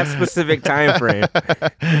 Why that specific time frame?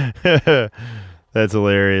 That's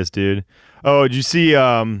hilarious, dude. Oh, did you see?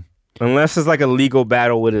 Unless it's like a legal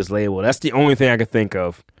battle with his label. That's the only thing I could think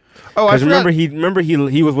of. Oh, I remember he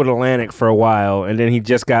was with Atlantic for a while, and then he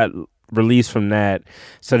just got released from that.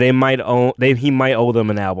 So he might owe them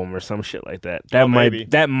an album or some shit like that. That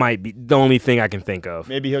might be the only thing I can think of.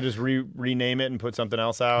 Maybe he'll just rename it and put something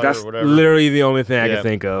else out That's or whatever. Literally the only thing I can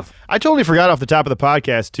think of. I totally forgot off the top of the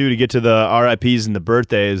podcast too to get to the RIPs and the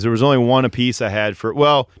birthdays. There was only one apiece I had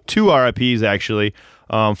two RIPs actually.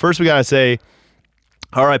 First we gotta say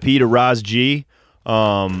RIP to Roz G.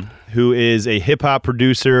 Who is a hip-hop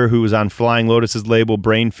producer who was on Flying Lotus's label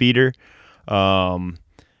Brain Feeder. I'm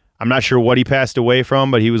not sure what he passed away from,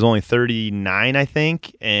 but he was only 39, I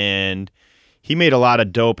think, and he made a lot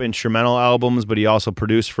of dope instrumental albums, but he also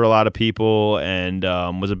produced for a lot of people and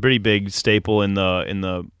was a pretty big staple in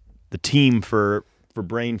the team for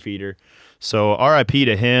Brain Feeder. So R.I.P.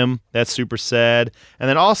 to him. That's super sad. And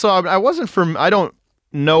then also, I don't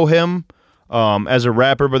know him as a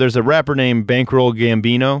rapper, but there's a rapper named Bankroll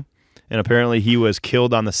Gambino. And apparently he was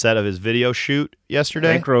killed on the set of his video shoot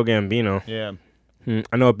yesterday. Bankroll Gambino. Yeah.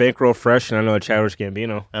 I know a Bankroll Fresh and I know a Childish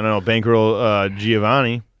Gambino. I don't know, Bankroll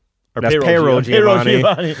Giovanni. Or that's Payroll Giovanni.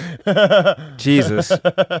 Jesus.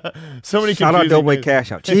 So many Shout out Doughboy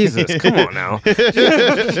Cash Out. Jesus, come on now.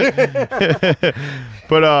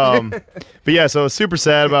 But yeah, so super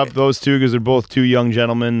sad about those two because they're both two young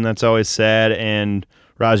gentlemen. That's always sad. And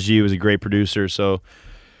Raz G was a great producer, so...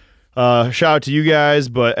 shout out to you guys,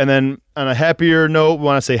 and then on a happier note, we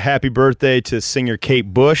want to say happy birthday to singer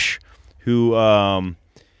Kate Bush, who,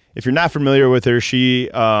 if you're not familiar with her, she,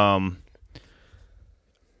 I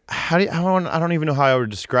don't even know how I would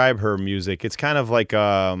describe her music. It's kind of like,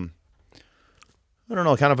 I don't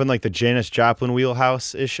know, kind of in like the Janis Joplin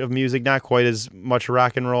wheelhouse-ish of music, not quite as much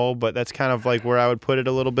rock and roll, but that's kind of like where I would put it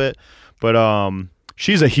a little bit. But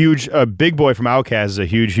she's a Big Boy from Outkast is a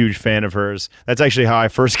huge fan of hers. That's actually how I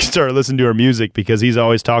first started listening to her music, because he's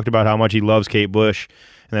always talked about how much he loves Kate Bush,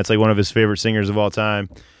 and that's like one of his favorite singers of all time.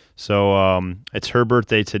 So it's her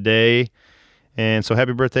birthday today, and so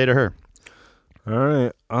happy birthday to her. All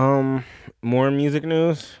right. More music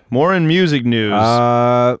news? More in music news.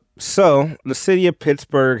 So the city of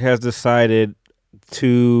Pittsburgh has decided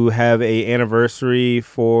to have a anniversary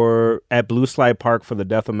at Blue Slide Park for the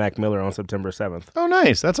death of Mac Miller on September 7th. Oh,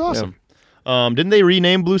 nice. That's awesome. Yeah. Didn't they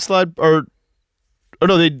rename Blue Slide or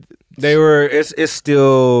no, they were it's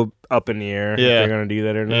still up in the air if they're going to do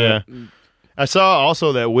that or not. Yeah. I saw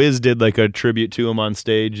also that Wiz did like a tribute to him on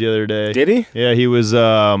stage the other day. Did he? Yeah, he was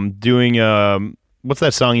doing what's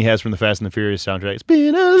that song he has from the Fast and the Furious soundtrack? It's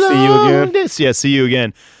been a long day. Yeah, See You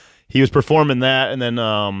Again. He was performing that, and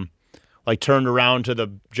then like turned around to the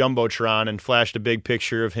Jumbotron and flashed a big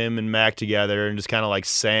picture of him and Mac together, and just kind of like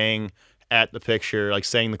sang at the picture, like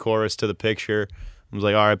sang the chorus to the picture. It was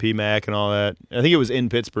like R.I.P. Mac and all that. I think it was in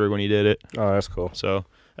Pittsburgh when he did it. Oh, that's cool. So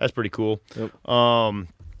that's pretty cool. Yep.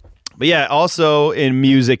 But yeah, also in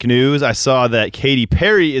music news, I saw that Katy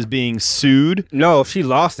Perry is being sued. No, she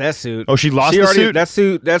lost that suit. Oh, she lost the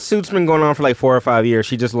suit? That suit's been going on for like 4 or 5 years.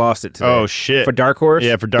 She just lost it today. Oh, shit. For Dark Horse?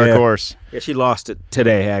 Yeah, for Dark Horse. Yeah, she lost it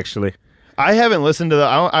today, actually. I haven't listened to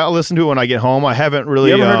I'll listen to it when I get home. I haven't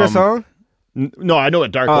really... You ever heard the song? No, I know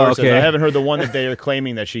what Dark Horse is. I haven't heard the one that they are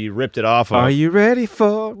claiming that she ripped it off of. Are you ready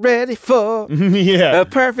for yeah. a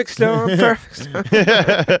perfect storm? Perfect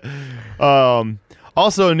storm.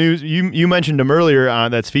 Also, news you mentioned him earlier.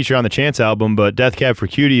 That's featured on the Chance album, but Death Cab for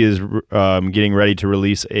Cutie is getting ready to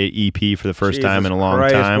release a EP for the first time in a long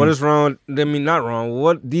time. What is wrong? I mean, not wrong.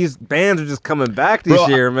 What these bands are just coming back this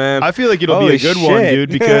year, man. I feel like it'll be a good one,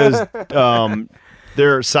 dude, because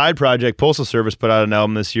their side project, Postal Service, put out an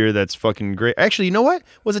album this year that's fucking great. Actually, you know what?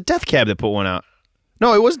 Was it Death Cab that put one out?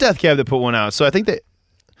 No, it was Death Cab that put one out. So I think that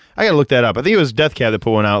I gotta look that up. I think it was Death Cab that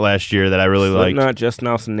put one out last year that I really liked. Not just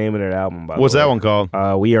now. It's the name of their album. What's that one called?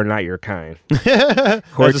 We Are Not Your Kind.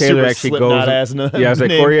 Corey Taylor actually goes. Yeah, I was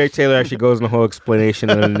like Corey Taylor actually goes in the whole explanation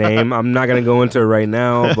of the name. I'm not gonna go into it right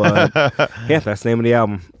now, but yeah, that's the name of the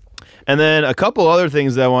album. And then a couple other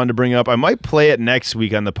things that I wanted to bring up. I might play it next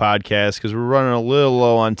week on the podcast because we're running a little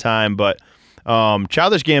low on time, but.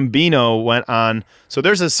 Childish Gambino went on. So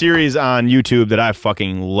there's a series on YouTube that I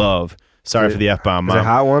fucking love. Sorry for the F-bomb, Mom. Is it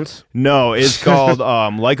Hot Ones? No, it's called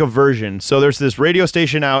Like a Version. So there's this radio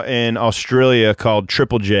station out in Australia called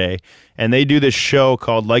Triple J, and they do this show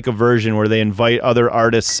called Like a Version where they invite other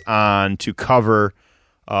artists on to cover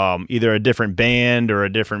either a different band or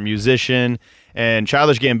a different musician. And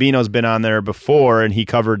Childish Gambino's been on there before, and he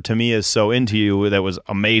covered "To Me Is So Into You." That was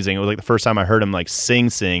amazing. It was like the first time I heard him like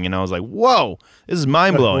sing, and I was like, "Whoa, this is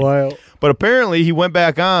mind blowing." Wow. But apparently, he went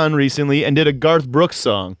back on recently and did a Garth Brooks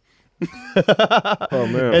song. Oh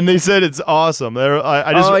man! And they said it's awesome.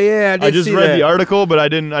 I just read the article, but I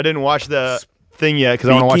didn't watch the thing yet because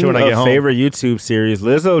I want to watch it when I get home. Favorite YouTube series: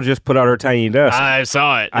 Lizzo just put out her Tiny Desk. I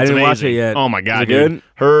saw it. I didn't watch it yet. Oh my god, dude! Good?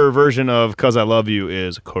 Her version of "Cause I Love You"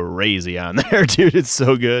 is crazy on there, dude. It's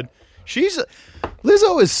so good.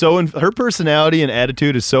 Lizzo is her personality and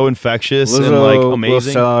attitude is so infectious and like amazing. Will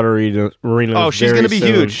sell out arena. Oh, she's going to be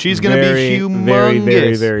huge. She's going to be humongous. Very,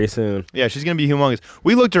 very, very soon. Yeah, she's going to be humongous.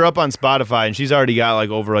 We looked her up on Spotify, and she's already got like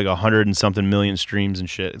over like 100 and something million streams and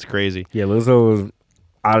shit. It's crazy. Yeah, Lizzo is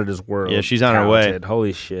out of this world. Yeah, she's on her way.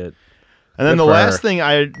 Holy shit. And then the last thing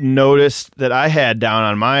I noticed that I had down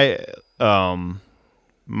on my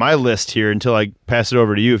my list here until I pass it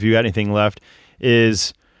over to you if you got anything left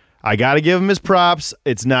is I got to give him his props.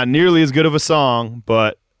 It's not nearly as good of a song,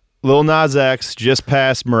 but Lil Nas X just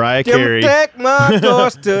passed Mariah Carey. Take my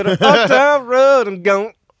doors to the uptown road and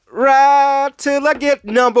go ride till I get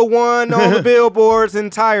number one on the billboards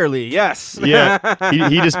entirely. Yes. Yeah.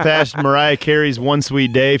 He just passed Mariah Carey's One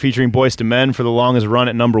Sweet Day featuring Boyz II Men for the longest run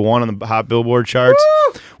at number one on the Hot Billboard charts,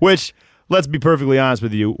 which... Let's be perfectly honest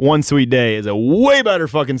with you. One Sweet Day is a way better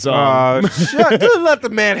fucking song. Let the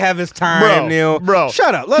man have his time, Neil. Bro.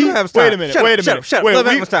 Shut up. Let him have his time. Wait a minute. Shut up. Let him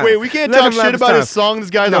have his time. Wait, we can't talk shit about his song.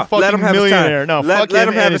 This guy's a fucking millionaire. No, let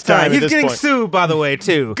him have his time. He's getting sued, by the way,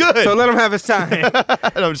 too. Good. So let him have his time. No,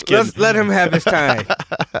 I'm just kidding. Let him have his time.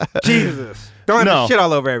 Jesus. Don't have shit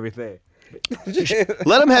all over everything.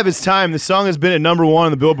 Let him have his time. The song has been at number one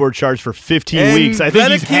on the Billboard charts for 15 weeks. I think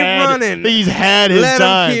he's had his time.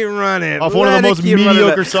 Let him keep running. Off one of the most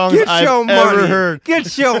mediocre songs I've ever heard.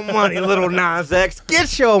 Get your money, Little Nas X.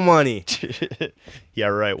 Get your money. Yeah,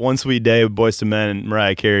 right. One Sweet Day with Boyz II Men and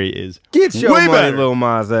Mariah Carey is Get your way money, better. Little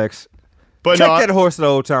Nas X. But Take that horse to the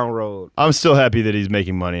Old Town Road. I'm still happy that he's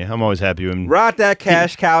making money. I'm always happy when ride that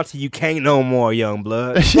cash cow till you can't no more, young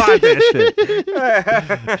blood. Ride that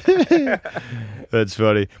shit. That's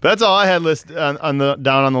funny. But that's all I had down on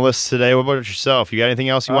the list today. What about yourself? You got anything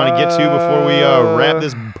else you want to get to before we wrap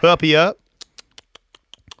this puppy up?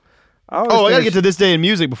 I got to get to this day in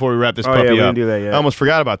music before we wrap this puppy up. We didn't do that yet. I almost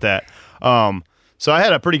forgot about that. So I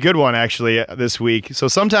had a pretty good one actually this week. So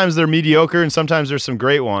sometimes they're mediocre and sometimes there's some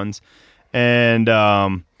great ones. And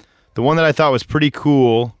the one that I thought was pretty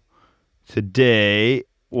cool today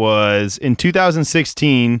was in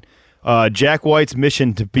 2016, Jack White's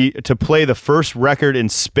mission to play the first record in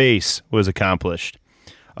space was accomplished.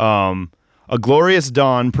 A Glorious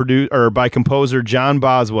Dawn, by composer John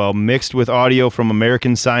Boswell, mixed with audio from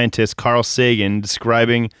American scientist Carl Sagan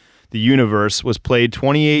describing the universe, was played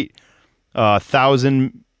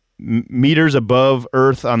 28,000 meters above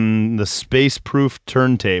Earth on a space-proof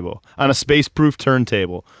turntable.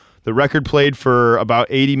 The record played for about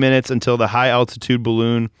 80 minutes until the high-altitude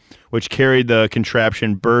balloon, which carried the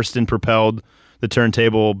contraption, burst and propelled the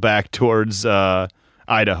turntable back towards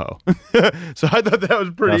Idaho. So I thought that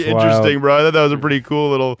was pretty interesting, bro. I thought that was a pretty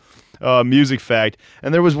cool little music fact.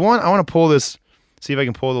 And there was one, I want to pull this, see if I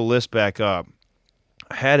can pull the list back up.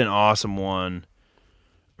 I had an awesome one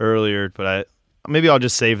earlier, but maybe I'll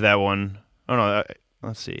just save that one. Oh, no,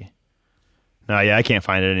 let's see. No, yeah, I can't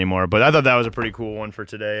find it anymore. But I thought that was a pretty cool one for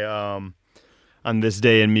today on this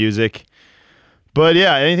day in music. But,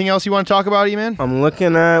 yeah, anything else you want to talk about, E-Man? I'm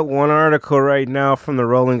looking at one article right now from the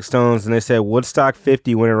Rolling Stones, and they said Woodstock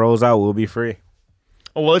 50, when it rolls out, will be free.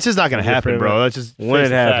 Oh, well, it's just not going to happen, bro. That's just when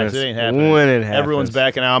it happens. It ain't happening. When it happens. Everyone's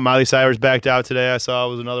backing out. Miley Cyrus backed out today. I saw it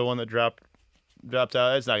was another one that dropped out.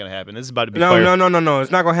 It's not going to happen. This is about to be No. It's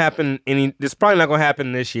not going to happen. It's probably not going to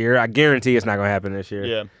happen this year. I guarantee it's not going to happen this year.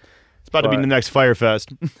 Yeah. It's about to be the next Fire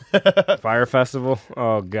Fest. Fire Festival?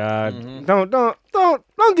 Oh, God. Mm-hmm. Don't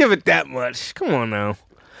give it that much. Come on now.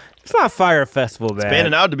 It's not Fire Festival bad. It's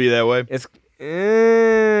panning out to be that way.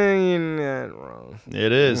 You're not wrong.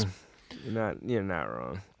 It is. You're not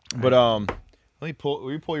wrong. But will you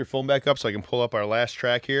pull your phone back up so I can pull up our last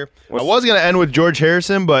track here? I was gonna end with George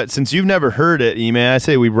Harrison, but since you've never heard it, E-Man, I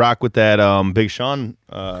say we rock with that Big Sean.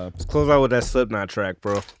 Let's close out with that Slipknot track,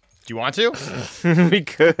 bro. Do you want to? We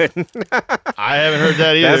could. I haven't heard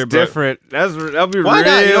that either. That's different. That'll be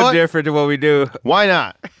real different than what we do. Why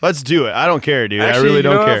not? Let's do it. I don't care, dude. Actually, I really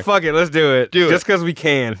don't care. Fuck it. Let's do it. Just because we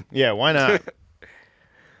can. Yeah, why not?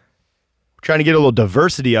 Trying to get a little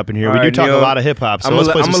diversity up in here. We do talk a lot of hip hop, so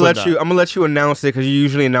let's play some Slipknot. I'm gonna let you announce it because you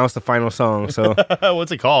usually announce the final song. So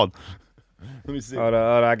what's it called? Let me see. Hold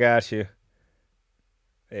on, I got you.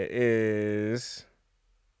 It is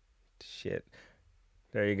shit.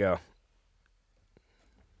 There you go.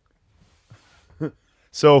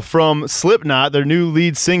 So from Slipknot, their new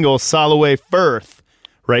lead single, Soloway Firth,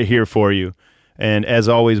 right here for you. And as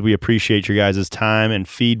always, we appreciate your guys' time and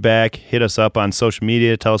feedback. Hit us up on social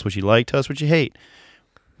media. Tell us what you like. Tell us what you hate.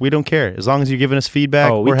 We don't care. As long as you're giving us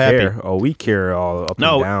feedback, we're happy. We care all up and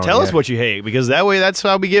down. No, tell us what you hate, because that way that's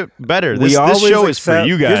how we get better. This show is for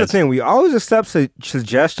you guys. Here's the thing. We always accept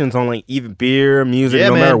suggestions on like even beer, music,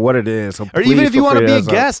 no matter what it is. So or even if you want to be a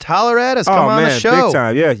guest, holler at us. Come on the show. Big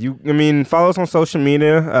time. Yeah. Follow us on social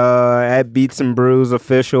media at Beats and Brews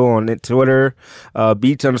Official on Twitter,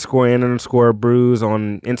 Beats_and_Brews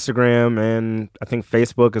on Instagram, and I think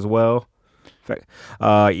Facebook as well.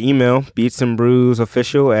 Email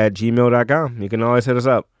beatsandbrewsofficial@gmail.com. You can always hit us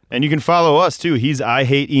up. And you can follow us too. He's I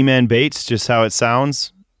Hate E-Man Bates, just how it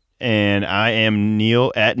sounds. And I am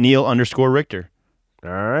Neil at Neil_Richter.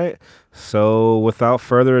 All right. So without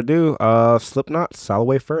further ado, Slipknot,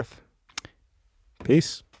 Soloway Firth.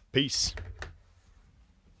 Peace. Peace.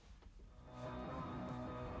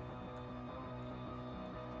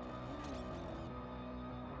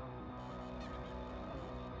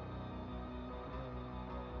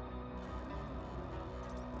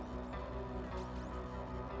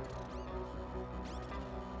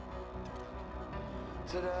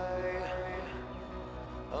 Today,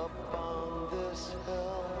 up on this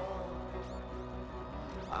hill,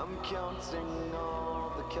 I'm counting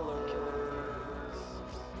all the killers.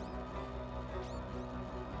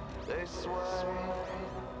 They sway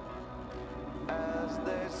as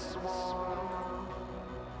they swarm.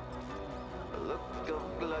 A look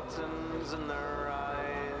of gluttons in their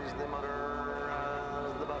eyes, they mutter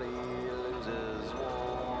as the body loses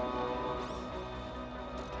warmth.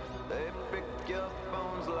 They pick your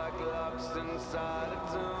bones like locks inside a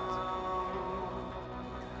tomb,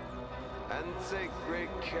 and take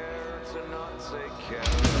great care to not take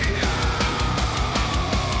care.